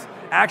not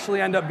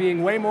actually end up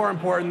being way more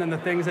important than the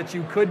things that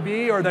you could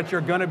be or that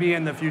you're going to be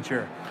in the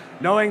future.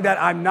 Knowing that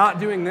I'm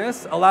not doing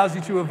this allows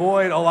you to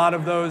avoid a lot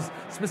of those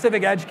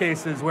specific edge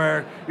cases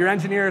where your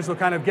engineers will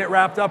kind of get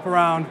wrapped up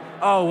around,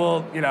 oh,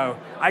 well,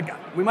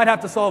 we might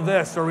have to solve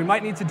this, or we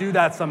might need to do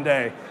that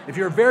someday. If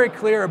you're very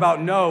clear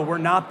about, no, we're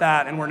not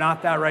that, and we're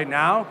not that right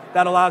now,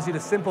 that allows you to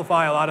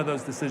simplify a lot of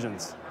those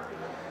decisions.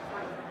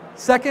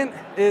 Second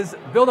is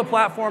build a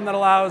platform that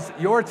allows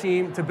your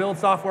team to build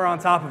software on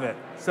top of it.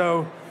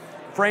 So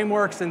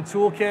frameworks and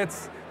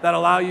toolkits that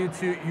allow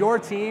your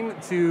team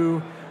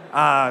to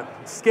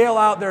scale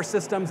out their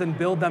systems and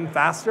build them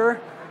faster.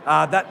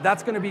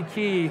 That's going to be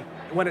key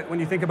when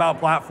you think about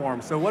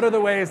platforms. So what are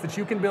the ways that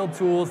you can build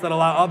tools that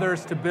allow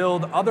others to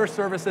build other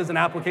services and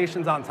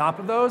applications on top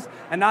of those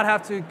and not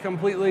have to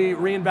completely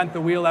reinvent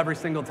the wheel every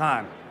single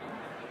time?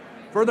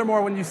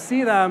 Furthermore, when you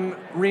see them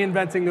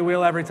reinventing the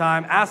wheel every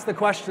time, ask the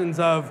questions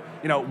of,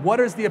 what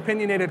is the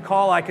opinionated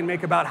call I can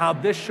make about how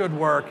this should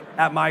work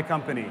at my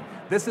company?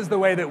 This is the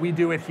way that we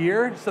do it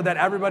here, so that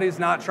everybody's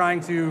not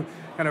trying to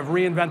kind of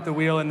reinvent the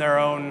wheel in their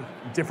own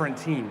different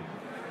team.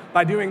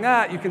 By doing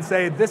that, you can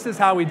say, this is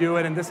how we do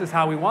it, and this is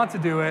how we want to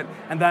do it,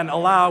 and then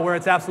allow, where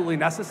it's absolutely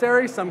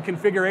necessary, some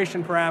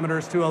configuration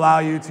parameters to allow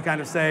you to kind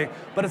of say,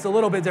 but it's a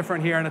little bit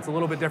different here, and it's a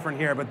little bit different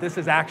here, but this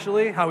is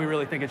actually how we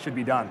really think it should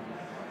be done.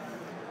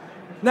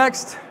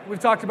 Next, we've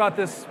talked about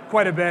this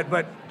quite a bit,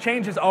 but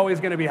change is always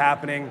going to be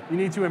happening. You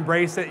need to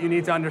embrace it, you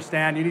need to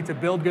understand, you need to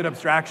build good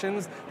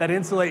abstractions that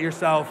insulate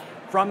yourself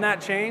from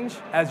that change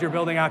as you're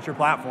building out your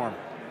platform.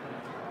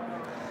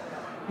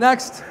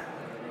 Next,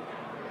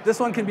 this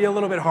one can be a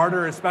little bit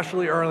harder,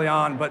 especially early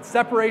on, but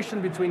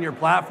separation between your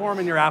platform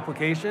and your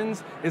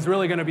applications is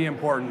really going to be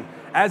important.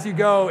 As you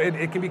go,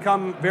 it can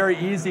become very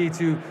easy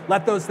to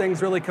let those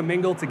things really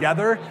commingle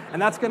together,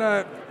 and that's going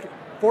to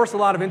force a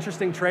lot of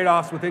interesting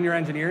trade-offs within your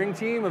engineering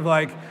team of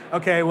like,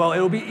 okay, well,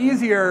 it'll be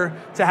easier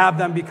to have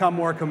them become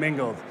more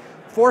commingled.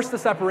 Force the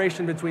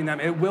separation between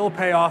them. It will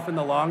pay off in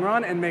the long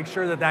run, and make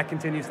sure that that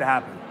continues to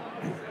happen.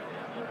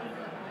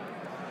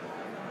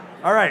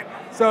 All right,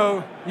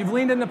 so you've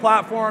leaned into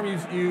platform,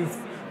 you've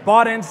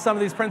bought into some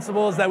of these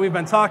principles that we've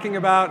been talking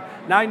about.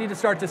 Now you need to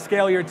start to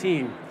scale your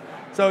team.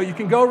 So you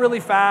can go really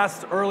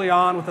fast early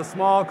on with a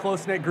small,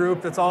 close-knit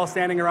group that's all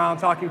standing around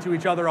talking to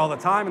each other all the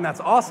time, and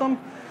that's awesome.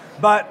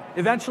 But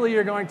eventually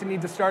you're going to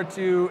need to start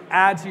to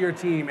add to your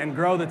team and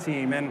grow the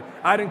team. And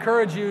I'd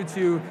encourage you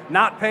to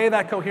not pay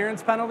that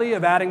coherence penalty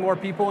of adding more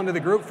people into the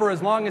group for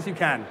as long as you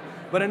can.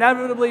 But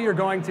inevitably you're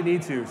going to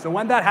need to. So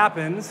when that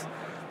happens,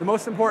 the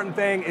most important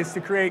thing is to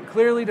create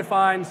clearly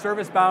defined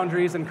service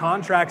boundaries and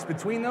contracts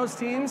between those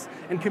teams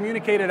and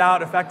communicate it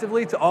out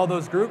effectively to all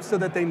those groups so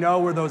that they know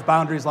where those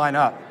boundaries line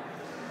up.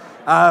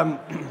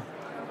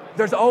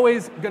 There's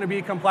always going to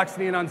be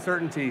complexity and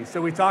uncertainty.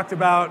 So we talked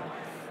about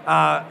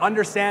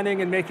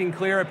understanding and making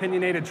clear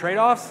opinionated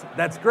trade-offs.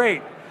 That's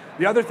great.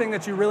 The other thing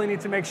that you really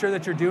need to make sure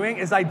that you're doing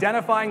is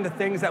identifying the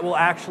things that will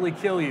actually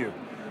kill you.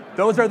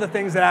 Those are the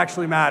things that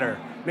actually matter.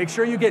 Make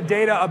sure you get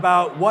data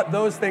about what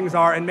those things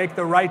are and make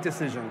the right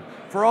decision.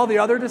 For all the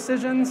other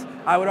decisions,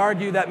 I would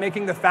argue that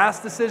making the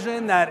fast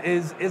decision that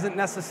isn't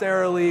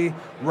necessarily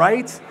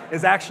right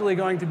is actually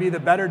going to be the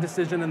better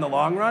decision in the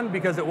long run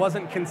because it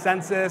wasn't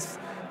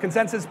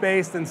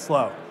consensus-based and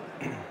slow.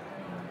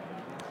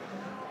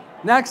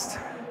 Next,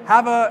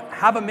 have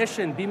a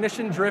mission, be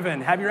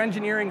mission-driven. Have your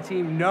engineering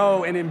team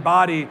know and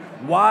embody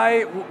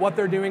why what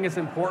they're doing is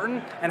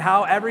important and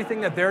how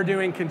everything that they're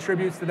doing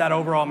contributes to that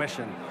overall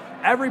mission.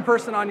 Every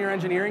person on your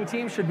engineering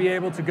team should be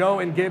able to go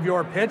and give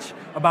your pitch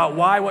about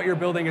why what you're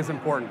building is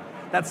important.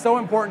 That's so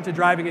important to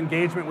driving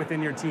engagement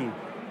within your team.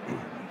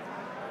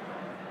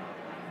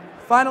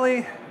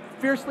 Finally,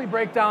 fiercely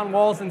break down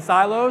walls and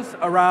silos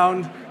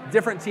around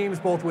different teams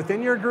both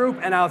within your group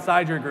and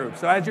outside your group.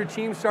 So as your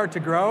teams start to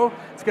grow,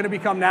 it's going to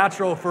become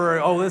natural for,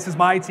 oh, this is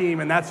my team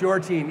and that's your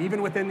team,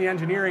 even within the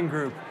engineering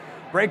group.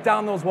 Break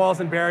down those walls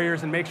and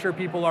barriers and make sure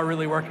people are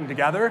really working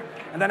together.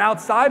 And then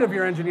outside of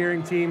your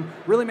engineering team,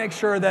 really make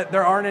sure that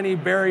there aren't any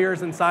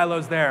barriers and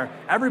silos there.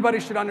 Everybody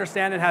should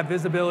understand and have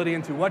visibility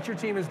into what your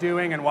team is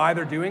doing and why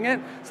they're doing it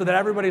so that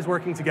everybody's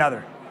working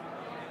together.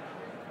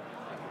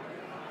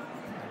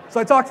 So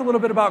I talked a little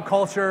bit about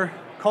culture.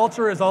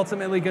 Culture is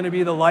ultimately going to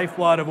be the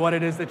lifeblood of what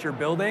it is that you're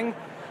building,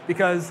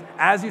 because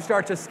as you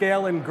start to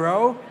scale and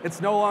grow,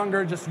 it's no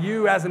longer just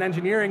you as an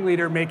engineering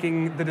leader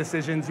making the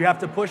decisions. You have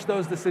to push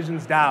those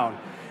decisions down.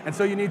 And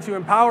so you need to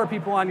empower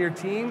people on your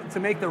team to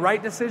make the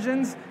right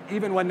decisions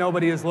even when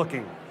nobody is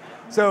looking.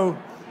 So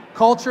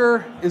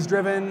culture is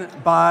driven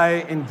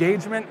by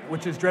engagement,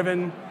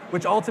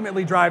 which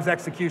ultimately drives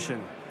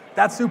execution.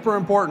 That's super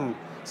important.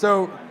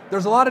 So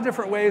there's a lot of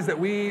different ways that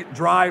we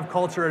drive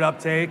culture at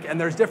Uptake,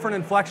 and there's different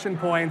inflection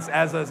points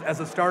as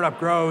a startup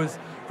grows.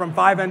 From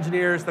 5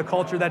 engineers, the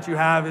culture that you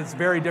have is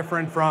very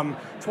different from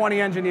 20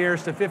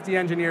 engineers to 50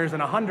 engineers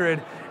and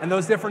 100. And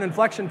those different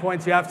inflection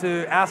points, you have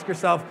to ask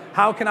yourself,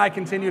 how can I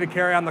continue to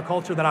carry on the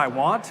culture that I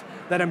want,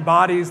 that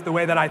embodies the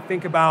way that I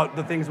think about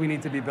the things we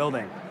need to be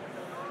building?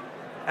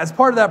 As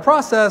part of that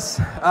process,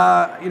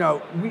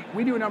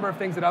 we do a number of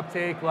things at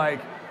Uptake, like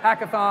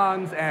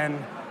hackathons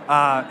and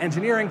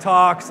engineering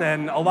talks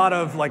and a lot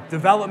of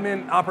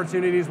development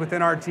opportunities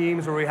within our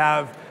teams where we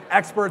have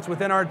experts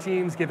within our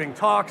teams giving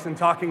talks and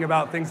talking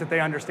about things that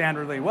they understand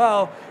really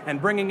well and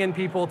bringing in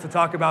people to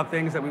talk about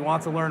things that we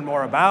want to learn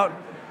more about.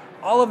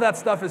 All of that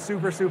stuff is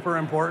super, super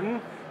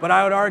important, but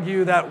I would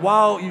argue that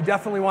while you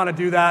definitely want to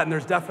do that and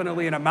there's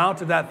definitely an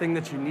amount of that thing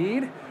that you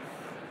need,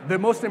 the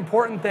most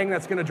important thing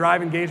that's going to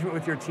drive engagement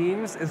with your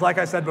teams is, like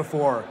I said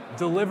before,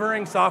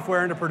 delivering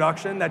software into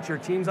production that your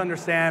teams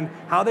understand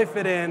how they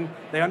fit in,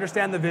 they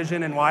understand the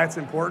vision and why it's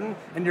important,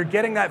 and you're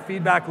getting that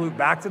feedback loop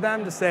back to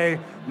them to say,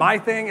 my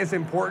thing is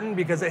important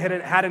because it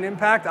had an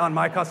impact on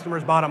my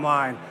customer's bottom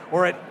line,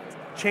 or it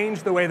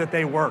changed the way that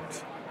they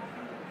worked.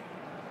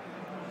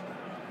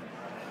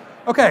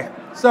 Okay,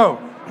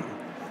 so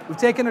we've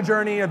taken a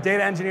journey of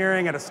data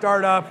engineering at a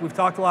startup. We've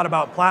talked a lot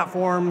about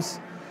platforms,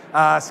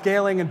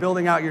 scaling and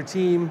building out your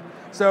team.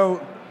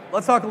 So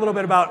let's talk a little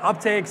bit about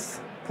Uptake's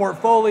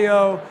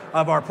portfolio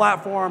of our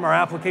platform, our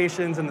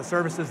applications, and the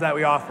services that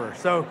we offer.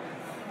 So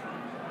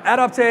at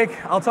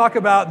Uptake, I'll talk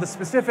about the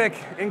specific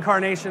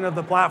incarnation of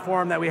the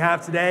platform that we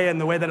have today and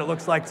the way that it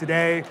looks like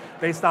today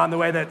based on the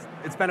way that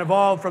it's been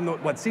evolved from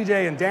what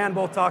CJ and Dan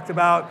both talked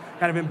about,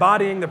 kind of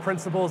embodying the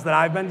principles that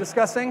I've been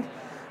discussing.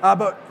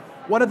 But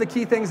one of the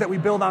key things that we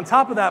build on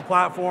top of that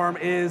platform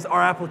is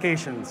our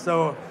applications.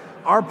 So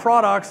our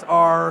products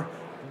are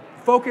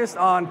focused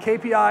on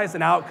KPIs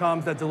and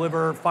outcomes that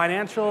deliver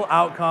financial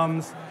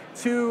outcomes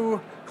to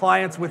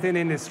clients within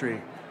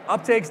industry.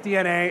 Uptake's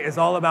DNA is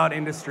all about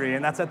industry,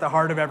 and that's at the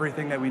heart of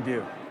everything that we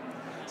do.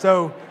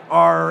 So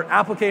our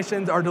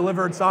applications are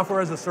delivered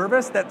software as a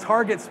service that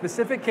target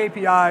specific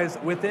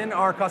KPIs within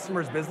our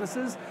customers'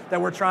 businesses that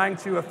we're trying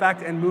to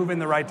affect and move in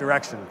the right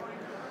direction.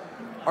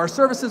 Our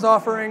services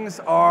offerings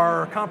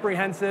are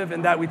comprehensive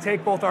in that we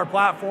take both our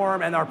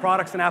platform and our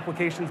products and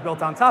applications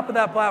built on top of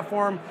that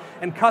platform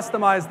and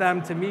customize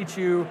them to meet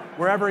you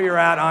wherever you're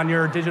at on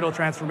your digital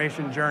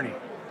transformation journey.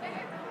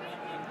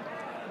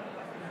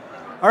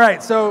 All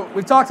right, so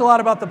we've talked a lot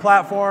about the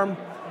platform.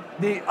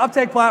 The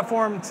Uptake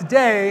platform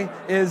today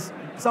is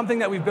something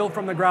that we've built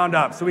from the ground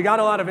up. So we got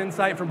a lot of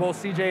insight from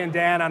both CJ and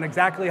Dan on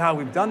exactly how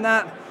we've done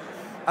that.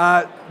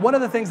 One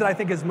of the things that I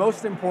think is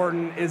most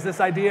important is this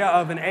idea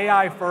of an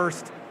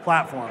AI-first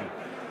platform.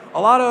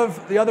 A lot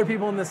of the other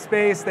people in this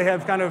space, they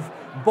have kind of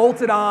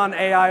bolted on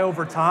AI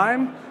over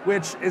time,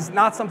 which is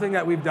not something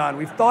that we've done.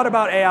 We've thought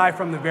about AI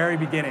from the very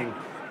beginning.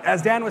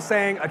 As Dan was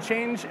saying, a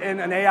change in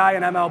an AI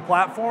and ML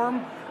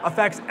platform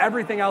affects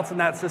everything else in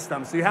that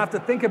system. So you have to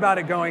think about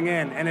it going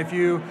in. And if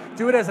you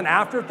do it as an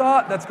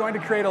afterthought, that's going to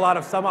create a lot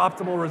of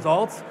suboptimal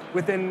results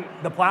within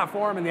the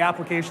platform and the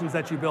applications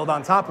that you build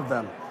on top of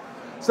them.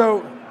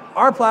 So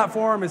our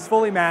platform is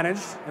fully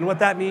managed, and what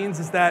that means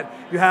is that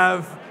you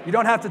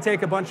don't have to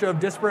take a bunch of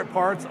disparate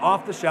parts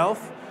off the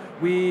shelf.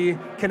 We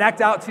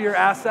connect out to your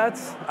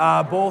assets,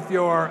 both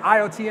your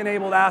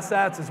IoT-enabled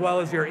assets as well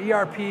as your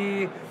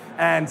ERP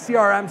and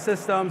CRM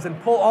systems, and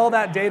pull all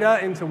that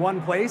data into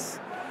one place.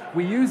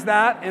 We use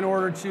that in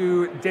order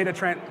to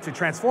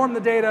transform the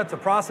data, to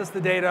process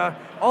the data,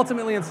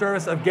 ultimately in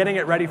service of getting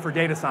it ready for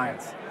data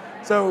science.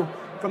 So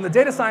from the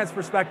data science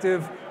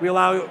perspective, we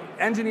allow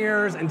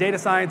engineers and data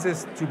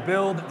scientists to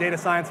build data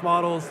science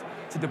models,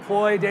 to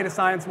deploy data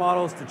science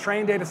models, to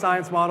train data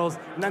science models,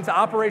 and then to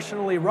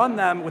operationally run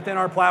them within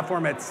our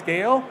platform at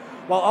scale,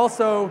 while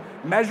also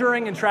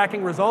measuring and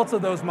tracking results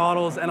of those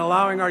models and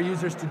allowing our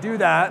users to do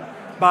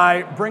that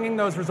by bringing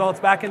those results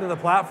back into the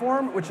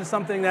platform, which is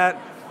something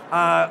that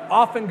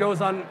often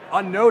goes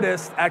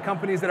unnoticed at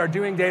companies that are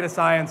doing data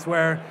science,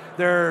 where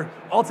they're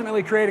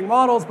ultimately creating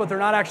models, but they're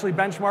not actually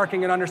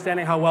benchmarking and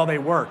understanding how well they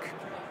work.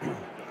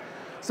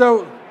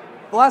 So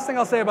the last thing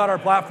I'll say about our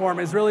platform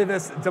is really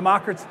this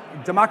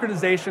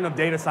democratization of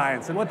data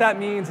science. And what that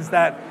means is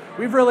that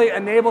we've really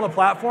enabled a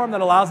platform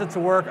that allows it to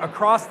work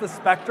across the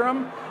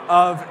spectrum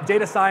of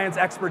data science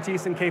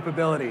expertise and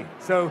capability.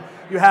 So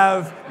you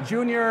have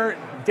junior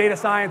data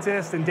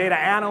scientists and data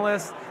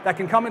analysts that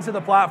can come into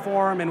the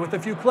platform and with a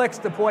few clicks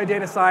deploy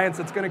data science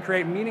that's going to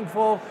create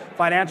meaningful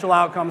financial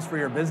outcomes for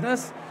your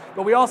business.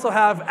 But we also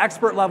have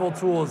expert level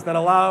tools that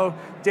allow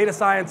data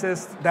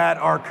scientists that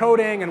are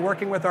coding and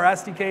working with our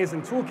SDKs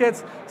and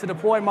toolkits to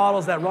deploy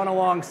models that run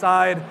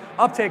alongside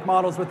Uptake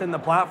models within the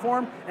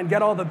platform and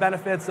get all the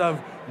benefits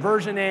of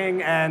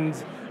versioning and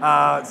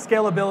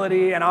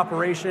scalability and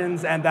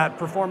operations and that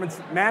performance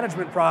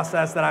management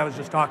process that I was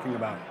just talking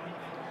about.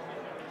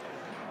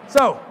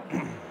 So,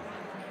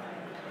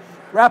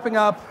 wrapping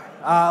up,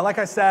 like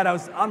I said, I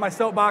was on my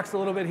soapbox a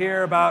little bit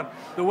here about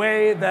the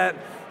way that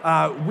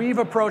we've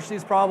approached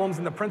these problems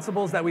and the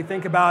principles that we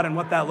think about and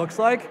what that looks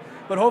like.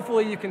 But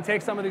hopefully you can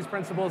take some of these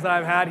principles that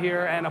I've had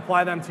here and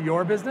apply them to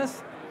your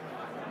business.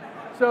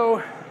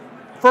 So,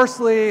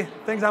 firstly,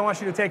 things I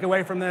want you to take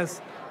away from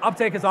this.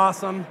 Uptake is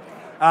awesome.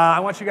 I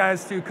want you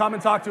guys to come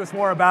and talk to us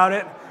more about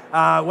it.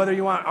 Whether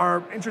you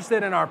are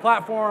interested in our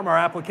platform, our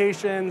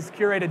applications,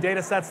 curated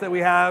data sets that we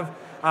have.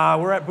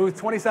 We're at booth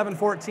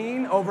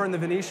 2714 over in the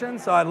Venetian,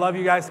 so I'd love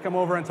you guys to come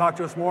over and talk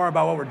to us more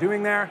about what we're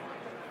doing there.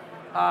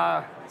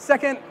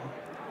 Second,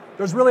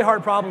 there's really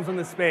hard problems in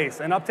this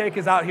space, and Uptake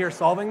is out here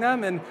solving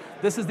them, and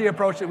this is the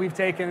approach that we've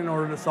taken in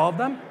order to solve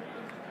them.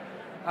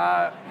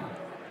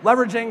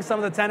 Leveraging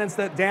some of the tenets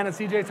that Dan and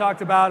CJ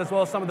talked about, as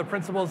well as some of the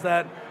principles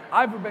that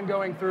I've been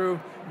going through,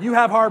 you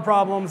have hard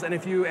problems, and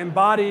if you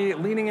embody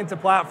leaning into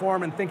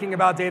platform and thinking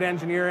about data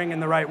engineering in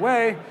the right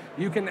way,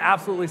 you can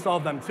absolutely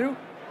solve them too.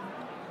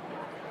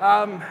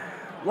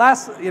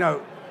 last,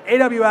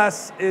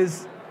 AWS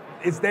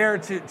is there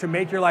to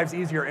make your lives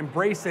easier.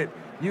 Embrace it,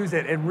 use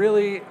it. It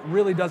really,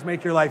 really does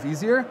make your life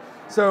easier.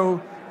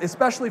 So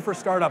especially for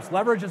startups,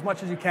 leverage as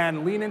much as you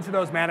can, lean into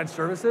those managed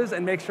services,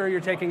 and make sure you're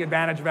taking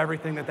advantage of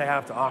everything that they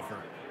have to offer.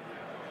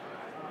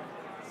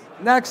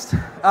 Next,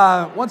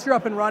 once you're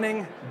up and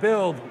running,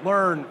 build,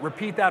 learn,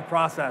 repeat that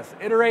process,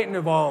 iterate and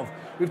evolve.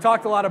 We've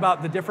talked a lot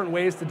about the different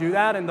ways to do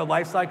that and the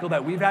life cycle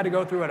that we've had to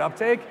go through at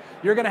Uptake.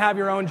 You're going to have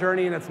your own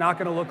journey and it's not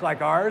going to look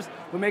like ours,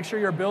 but make sure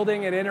you're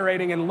building and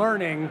iterating and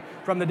learning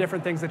from the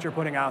different things that you're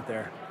putting out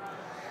there.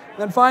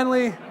 Then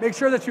finally, make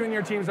sure that you and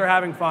your teams are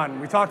having fun.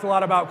 We talked a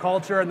lot about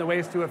culture and the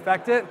ways to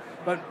affect it,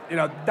 but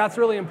that's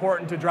really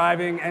important to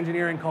driving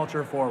engineering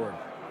culture forward.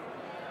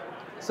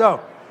 So,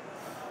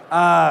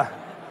 I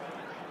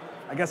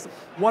guess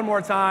one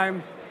more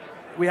time,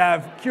 we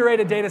have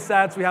curated data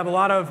sets. We have a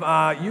lot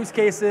of use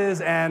cases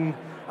and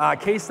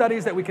case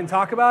studies that we can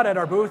talk about at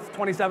our booth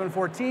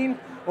 2714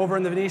 over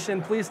in the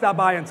Venetian. Please stop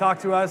by and talk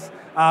to us.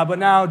 But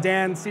now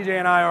Dan, CJ,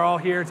 and I are all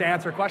here to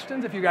answer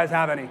questions if you guys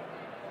have any.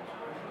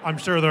 I'm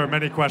sure there are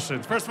many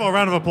questions. First of all, a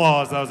round of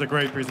applause. That was a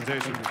great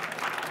presentation.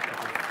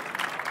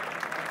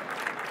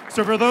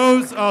 So for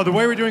those, the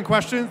way we're doing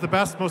questions, the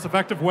best, most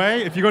effective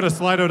way, if you go to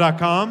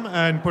slido.com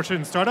and push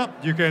in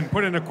startup, you can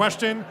put in a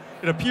question.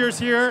 It appears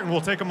here, and we'll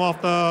take them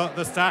off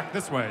the stack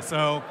this way.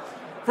 So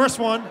first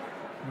one,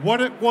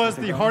 what was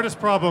the hardest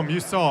problem you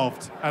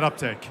solved at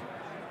Uptake?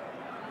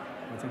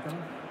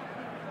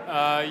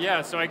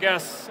 Yeah, so I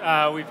guess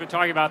we've been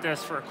talking about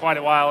this for quite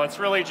a while. It's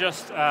really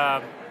just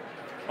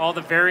all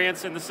the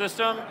variance in the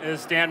system.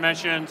 As Dan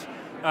mentioned,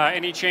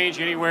 any change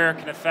anywhere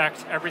can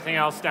affect everything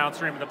else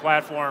downstream of the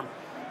platform.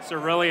 So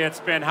really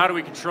it's been, how do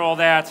we control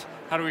that?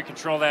 How do we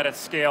control that at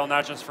scale,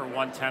 not just for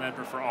one tenant,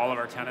 but for all of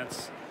our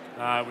tenants?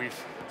 We've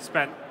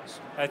spent,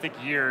 I think,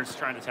 years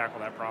trying to tackle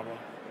that problem.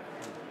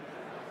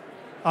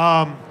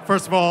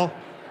 First of all,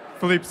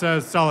 Philippe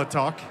says solid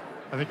talk.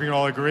 I think we can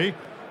all agree.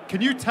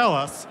 Can you tell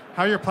us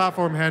how your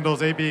platform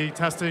handles A/B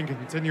testing and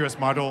continuous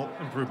model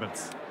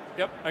improvements?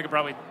 Yep, I could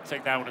probably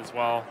take that one as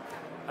well.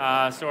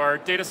 So our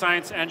data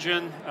science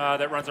engine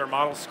that runs our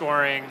model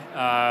scoring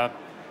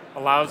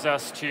allows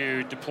us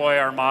to deploy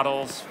our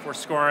models for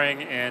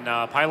scoring in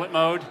pilot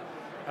mode.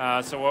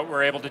 So what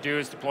we're able to do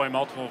is deploy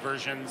multiple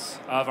versions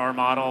of our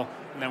model,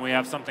 and then we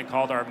have something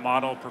called our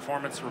model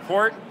performance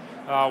report,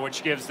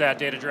 which gives that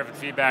data-driven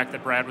feedback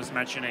that Brad was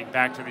mentioning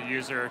back to the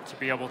user to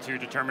be able to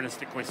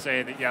deterministically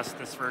say that yes,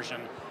 this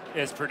version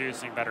is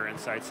producing better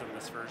insights than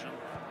this version.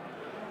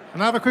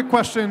 And I have a quick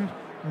question.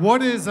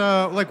 What's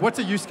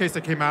a use case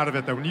that came out of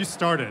it that when you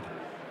started,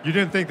 you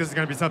didn't think this is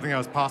going to be something that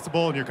was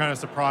possible, and you're kind of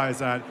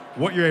surprised at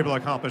what you're able to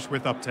accomplish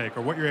with Uptake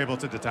or what you're able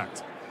to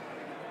detect?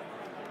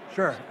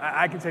 Sure,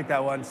 I can take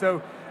that one.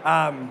 So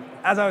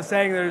as I was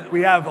saying,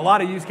 we have a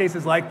lot of use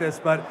cases like this,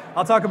 but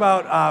I'll talk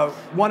about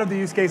one of the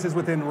use cases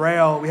within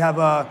rail. We have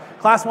a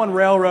Class 1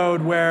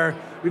 railroad where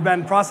we've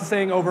been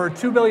processing over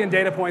 2 billion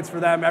data points for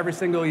them every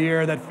single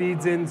year that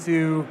feeds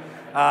into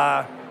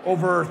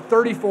over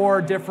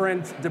 34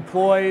 different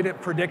deployed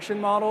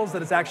prediction models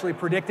that is actually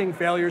predicting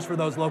failures for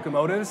those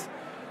locomotives.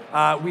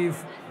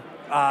 We've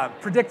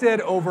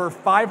predicted over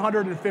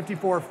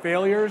 554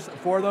 failures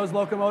for those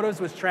locomotives,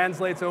 which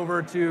translates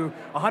over to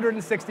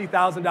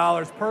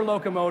 $160,000 per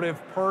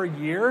locomotive per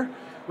year,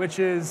 which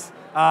is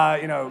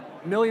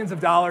millions of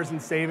dollars in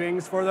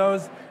savings for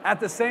those. At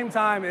the same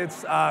time,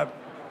 it's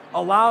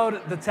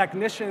allowed the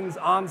technicians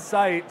on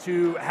site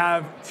to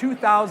have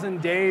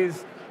 2,000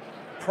 days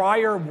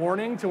prior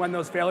warning to when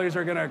those failures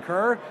are going to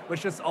occur,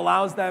 which just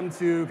allows them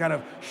to kind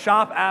of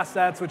shop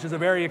assets, which is a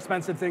very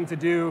expensive thing to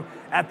do,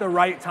 at the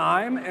right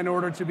time in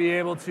order to be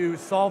able to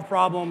solve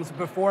problems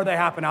before they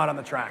happen out on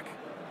the track.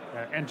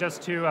 And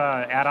just to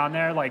add on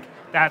there,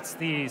 that's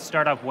the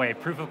startup way,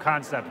 proof of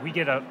concept. We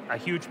get a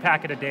huge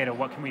packet of data.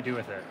 What can we do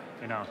with it?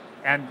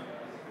 And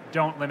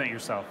don't limit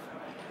yourself.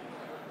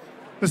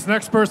 This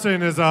next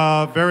person is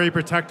very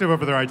protective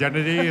over their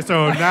identity,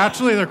 so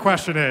naturally their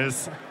question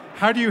is,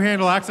 how do you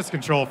handle access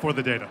control for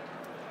the data?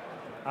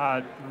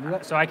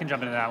 So I can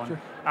jump into that one.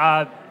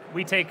 Sure.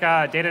 We take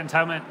data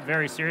entitlement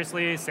very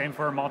seriously, same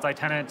for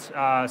multi-tenant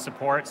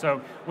support.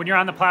 So when you're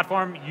on the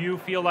platform, you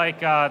feel like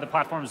the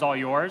platform is all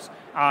yours,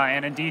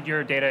 and indeed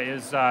your data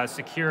is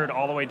secured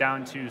all the way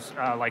down to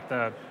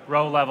the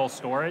row level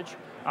storage.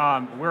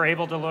 We're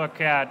able to look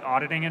at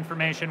auditing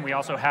information. We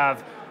also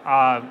have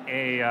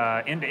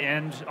a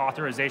end-to-end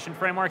authorization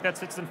framework that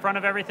sits in front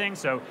of everything.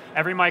 So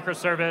every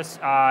microservice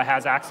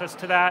has access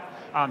to that.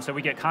 So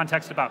we get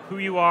context about who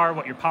you are,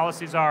 what your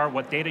policies are,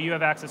 what data you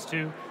have access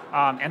to.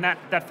 And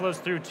that flows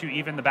through to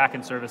even the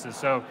backend services.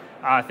 So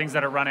things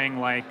that are running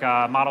like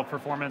model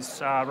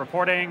performance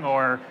reporting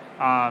or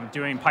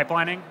doing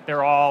pipelining,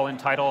 they're all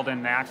entitled,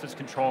 and the access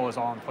control is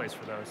all in place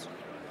for those.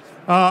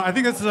 I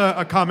think that's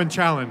a common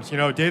challenge.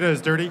 Data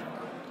is dirty.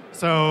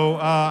 So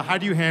how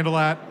do you handle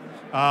that?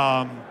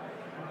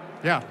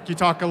 Can you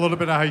talk a little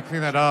bit about how you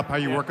clean that up, how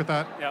you work with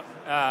that?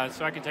 Yep,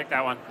 so I can take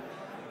that one.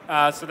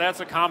 So that's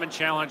a common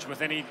challenge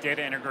with any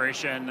data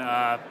integration.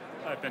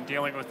 I've been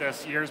dealing with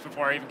this years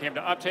before I even came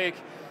to Uptake.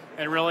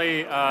 And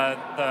really,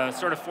 the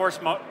sort of force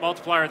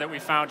multiplier that we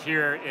found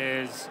here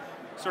is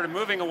sort of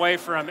moving away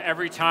from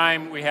every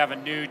time we have a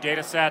new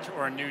data set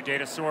or a new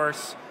data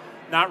source,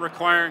 not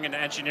requiring an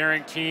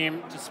engineering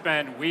team to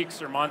spend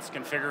weeks or months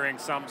configuring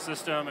some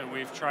system, and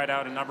we've tried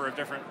out a number of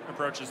different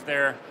approaches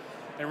there,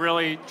 and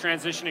really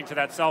transitioning to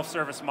that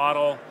self-service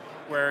model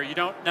where you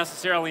don't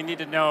necessarily need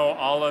to know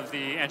all of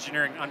the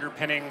engineering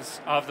underpinnings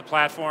of the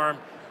platform.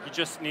 You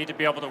just need to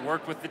be able to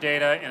work with the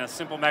data in a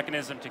simple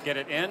mechanism to get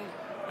it in.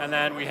 And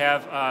then we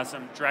have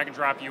some drag and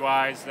drop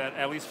UIs that,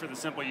 at least for the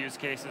simple use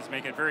cases,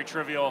 make it very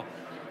trivial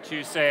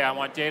to say, I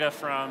want data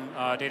from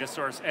data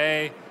source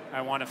A,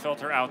 I want to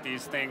filter out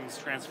these things,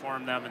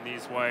 transform them in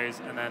these ways,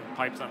 and then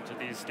pipe them to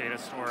these data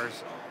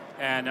stores,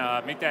 and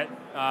make that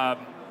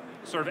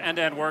sort of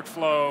end-to-end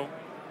workflow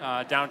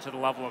down to the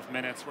level of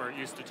minutes where it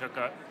used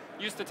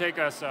to take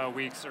us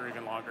weeks or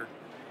even longer.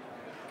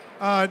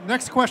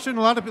 Next question,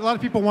 a lot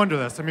of people wonder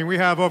this. I mean, we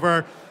have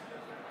over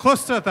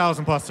close to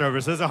 1,000 plus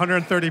services,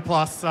 130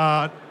 plus.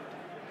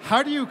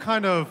 How do you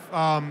kind of,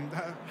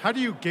 how do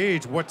you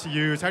gauge what to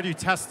use? How do you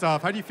test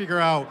stuff? How do you figure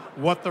out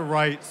what the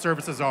right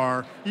services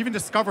are, even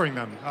discovering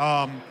them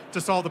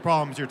to solve the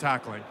problems you're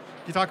tackling?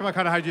 Can you talk about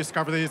kind of how you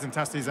discover these and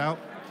test these out?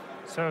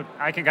 So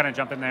I can kind of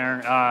jump in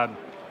there.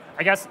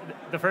 I guess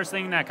the first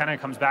thing that kind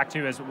of comes back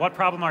to is what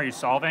problem are you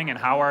solving and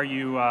how are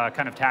you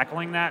kind of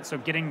tackling that? So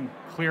getting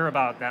clear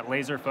about that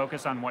laser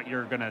focus on what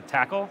you're going to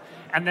tackle,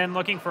 and then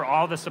looking for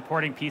all the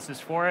supporting pieces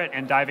for it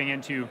and diving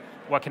into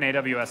what can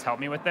AWS help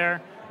me with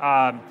there.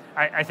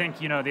 I think,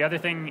 the other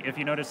thing, if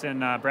you notice in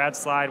Brad's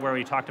slide where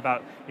we talked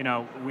about,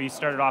 we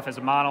started off as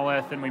a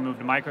monolith and we moved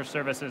to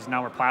microservices,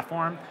 now we're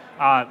platform.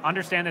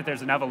 Understand that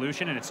there's an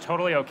evolution and it's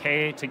totally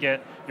okay to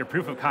get your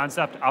proof of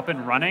concept up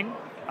and running.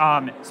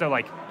 So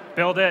like,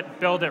 build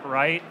it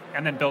right,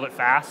 and then build it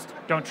fast.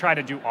 Don't try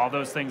to do all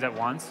those things at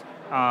once.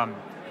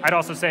 I'd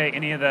also say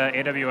any of the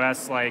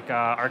AWS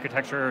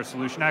architecture or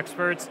solution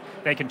experts,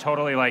 they can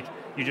totally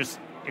you just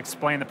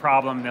explain the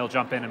problem, and they'll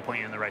jump in and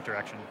point you in the right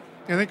direction.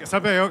 I think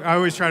something I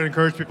always try to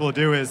encourage people to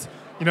do is,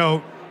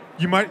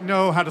 you might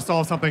know how to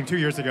solve something 2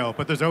 years ago,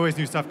 but there's always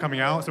new stuff coming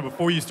out. So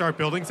before you start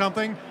building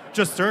something,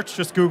 just search,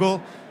 just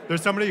Google.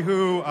 There's somebody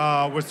who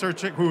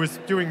was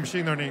doing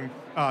machine learning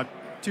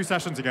 2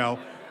 sessions ago,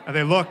 and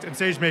they looked, and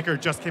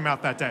SageMaker just came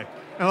out that day.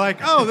 And they're like,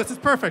 oh, this is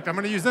perfect, I'm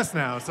going to use this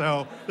now.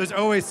 So there's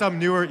always some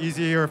newer,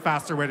 easier,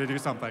 faster way to do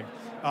something.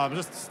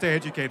 Just stay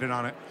educated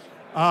on it.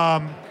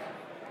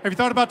 Have you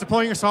thought about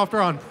deploying your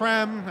software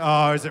on-prem?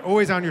 Is it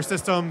always on your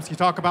systems? Can you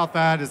talk about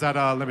that? Is that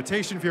a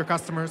limitation for your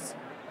customers?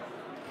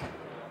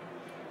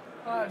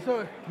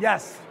 So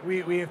yes,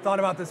 we have thought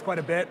about this quite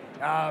a bit.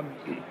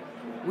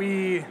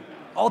 We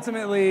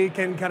ultimately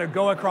can kind of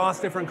go across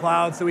different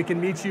clouds so we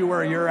can meet you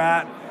where you're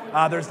at.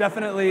 There's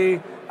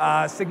definitely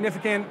a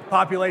significant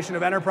population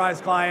of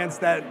enterprise clients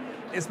that,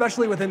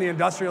 especially within the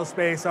industrial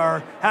space,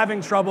 are having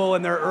trouble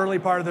in their early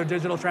part of their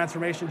digital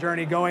transformation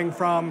journey going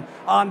from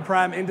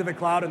on-prem into the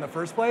cloud in the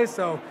first place.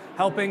 So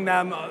helping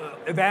them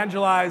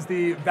evangelize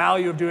the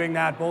value of doing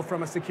that, both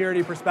from a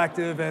security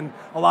perspective and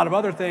a lot of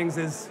other things,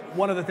 is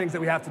one of the things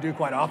that we have to do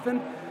quite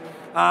often.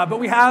 But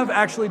we have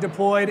actually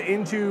deployed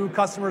into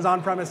customers'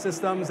 on-premise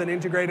systems and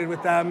integrated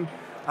with them.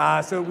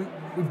 So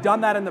we've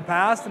done that in the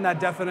past, and that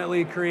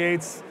definitely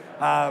creates,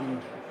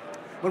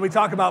 when we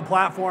talk about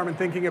platform and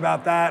thinking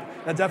about that,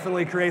 that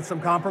definitely creates some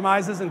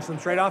compromises and some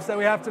trade-offs that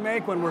we have to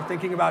make when we're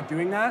thinking about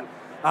doing that.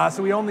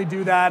 So we only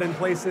do that in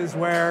places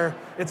where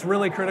it's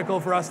really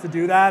critical for us to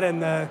do that,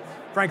 and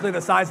frankly,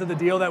 the size of the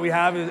deal that we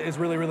have is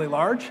really, really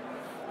large.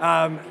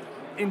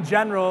 In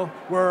general,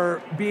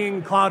 we're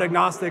being cloud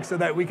agnostic so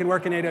that we can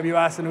work in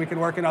AWS and we can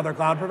work in other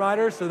cloud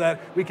providers so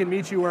that we can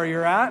meet you where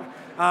you're at.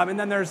 And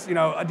then there's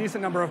a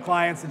decent number of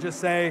clients that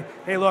just say,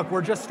 hey, look,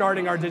 we're just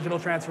starting our digital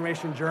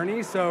transformation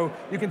journey, so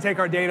you can take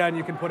our data and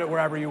you can put it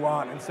wherever you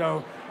want. And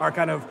so our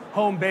kind of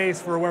home base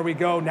for where we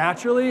go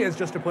naturally is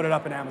just to put it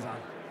up in Amazon.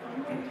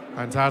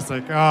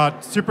 Fantastic.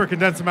 Super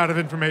condensed amount of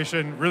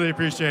information. Really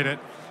appreciate it.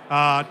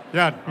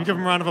 Yeah, you give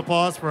them a round of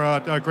applause for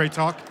a great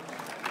talk.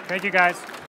 Thank you, guys.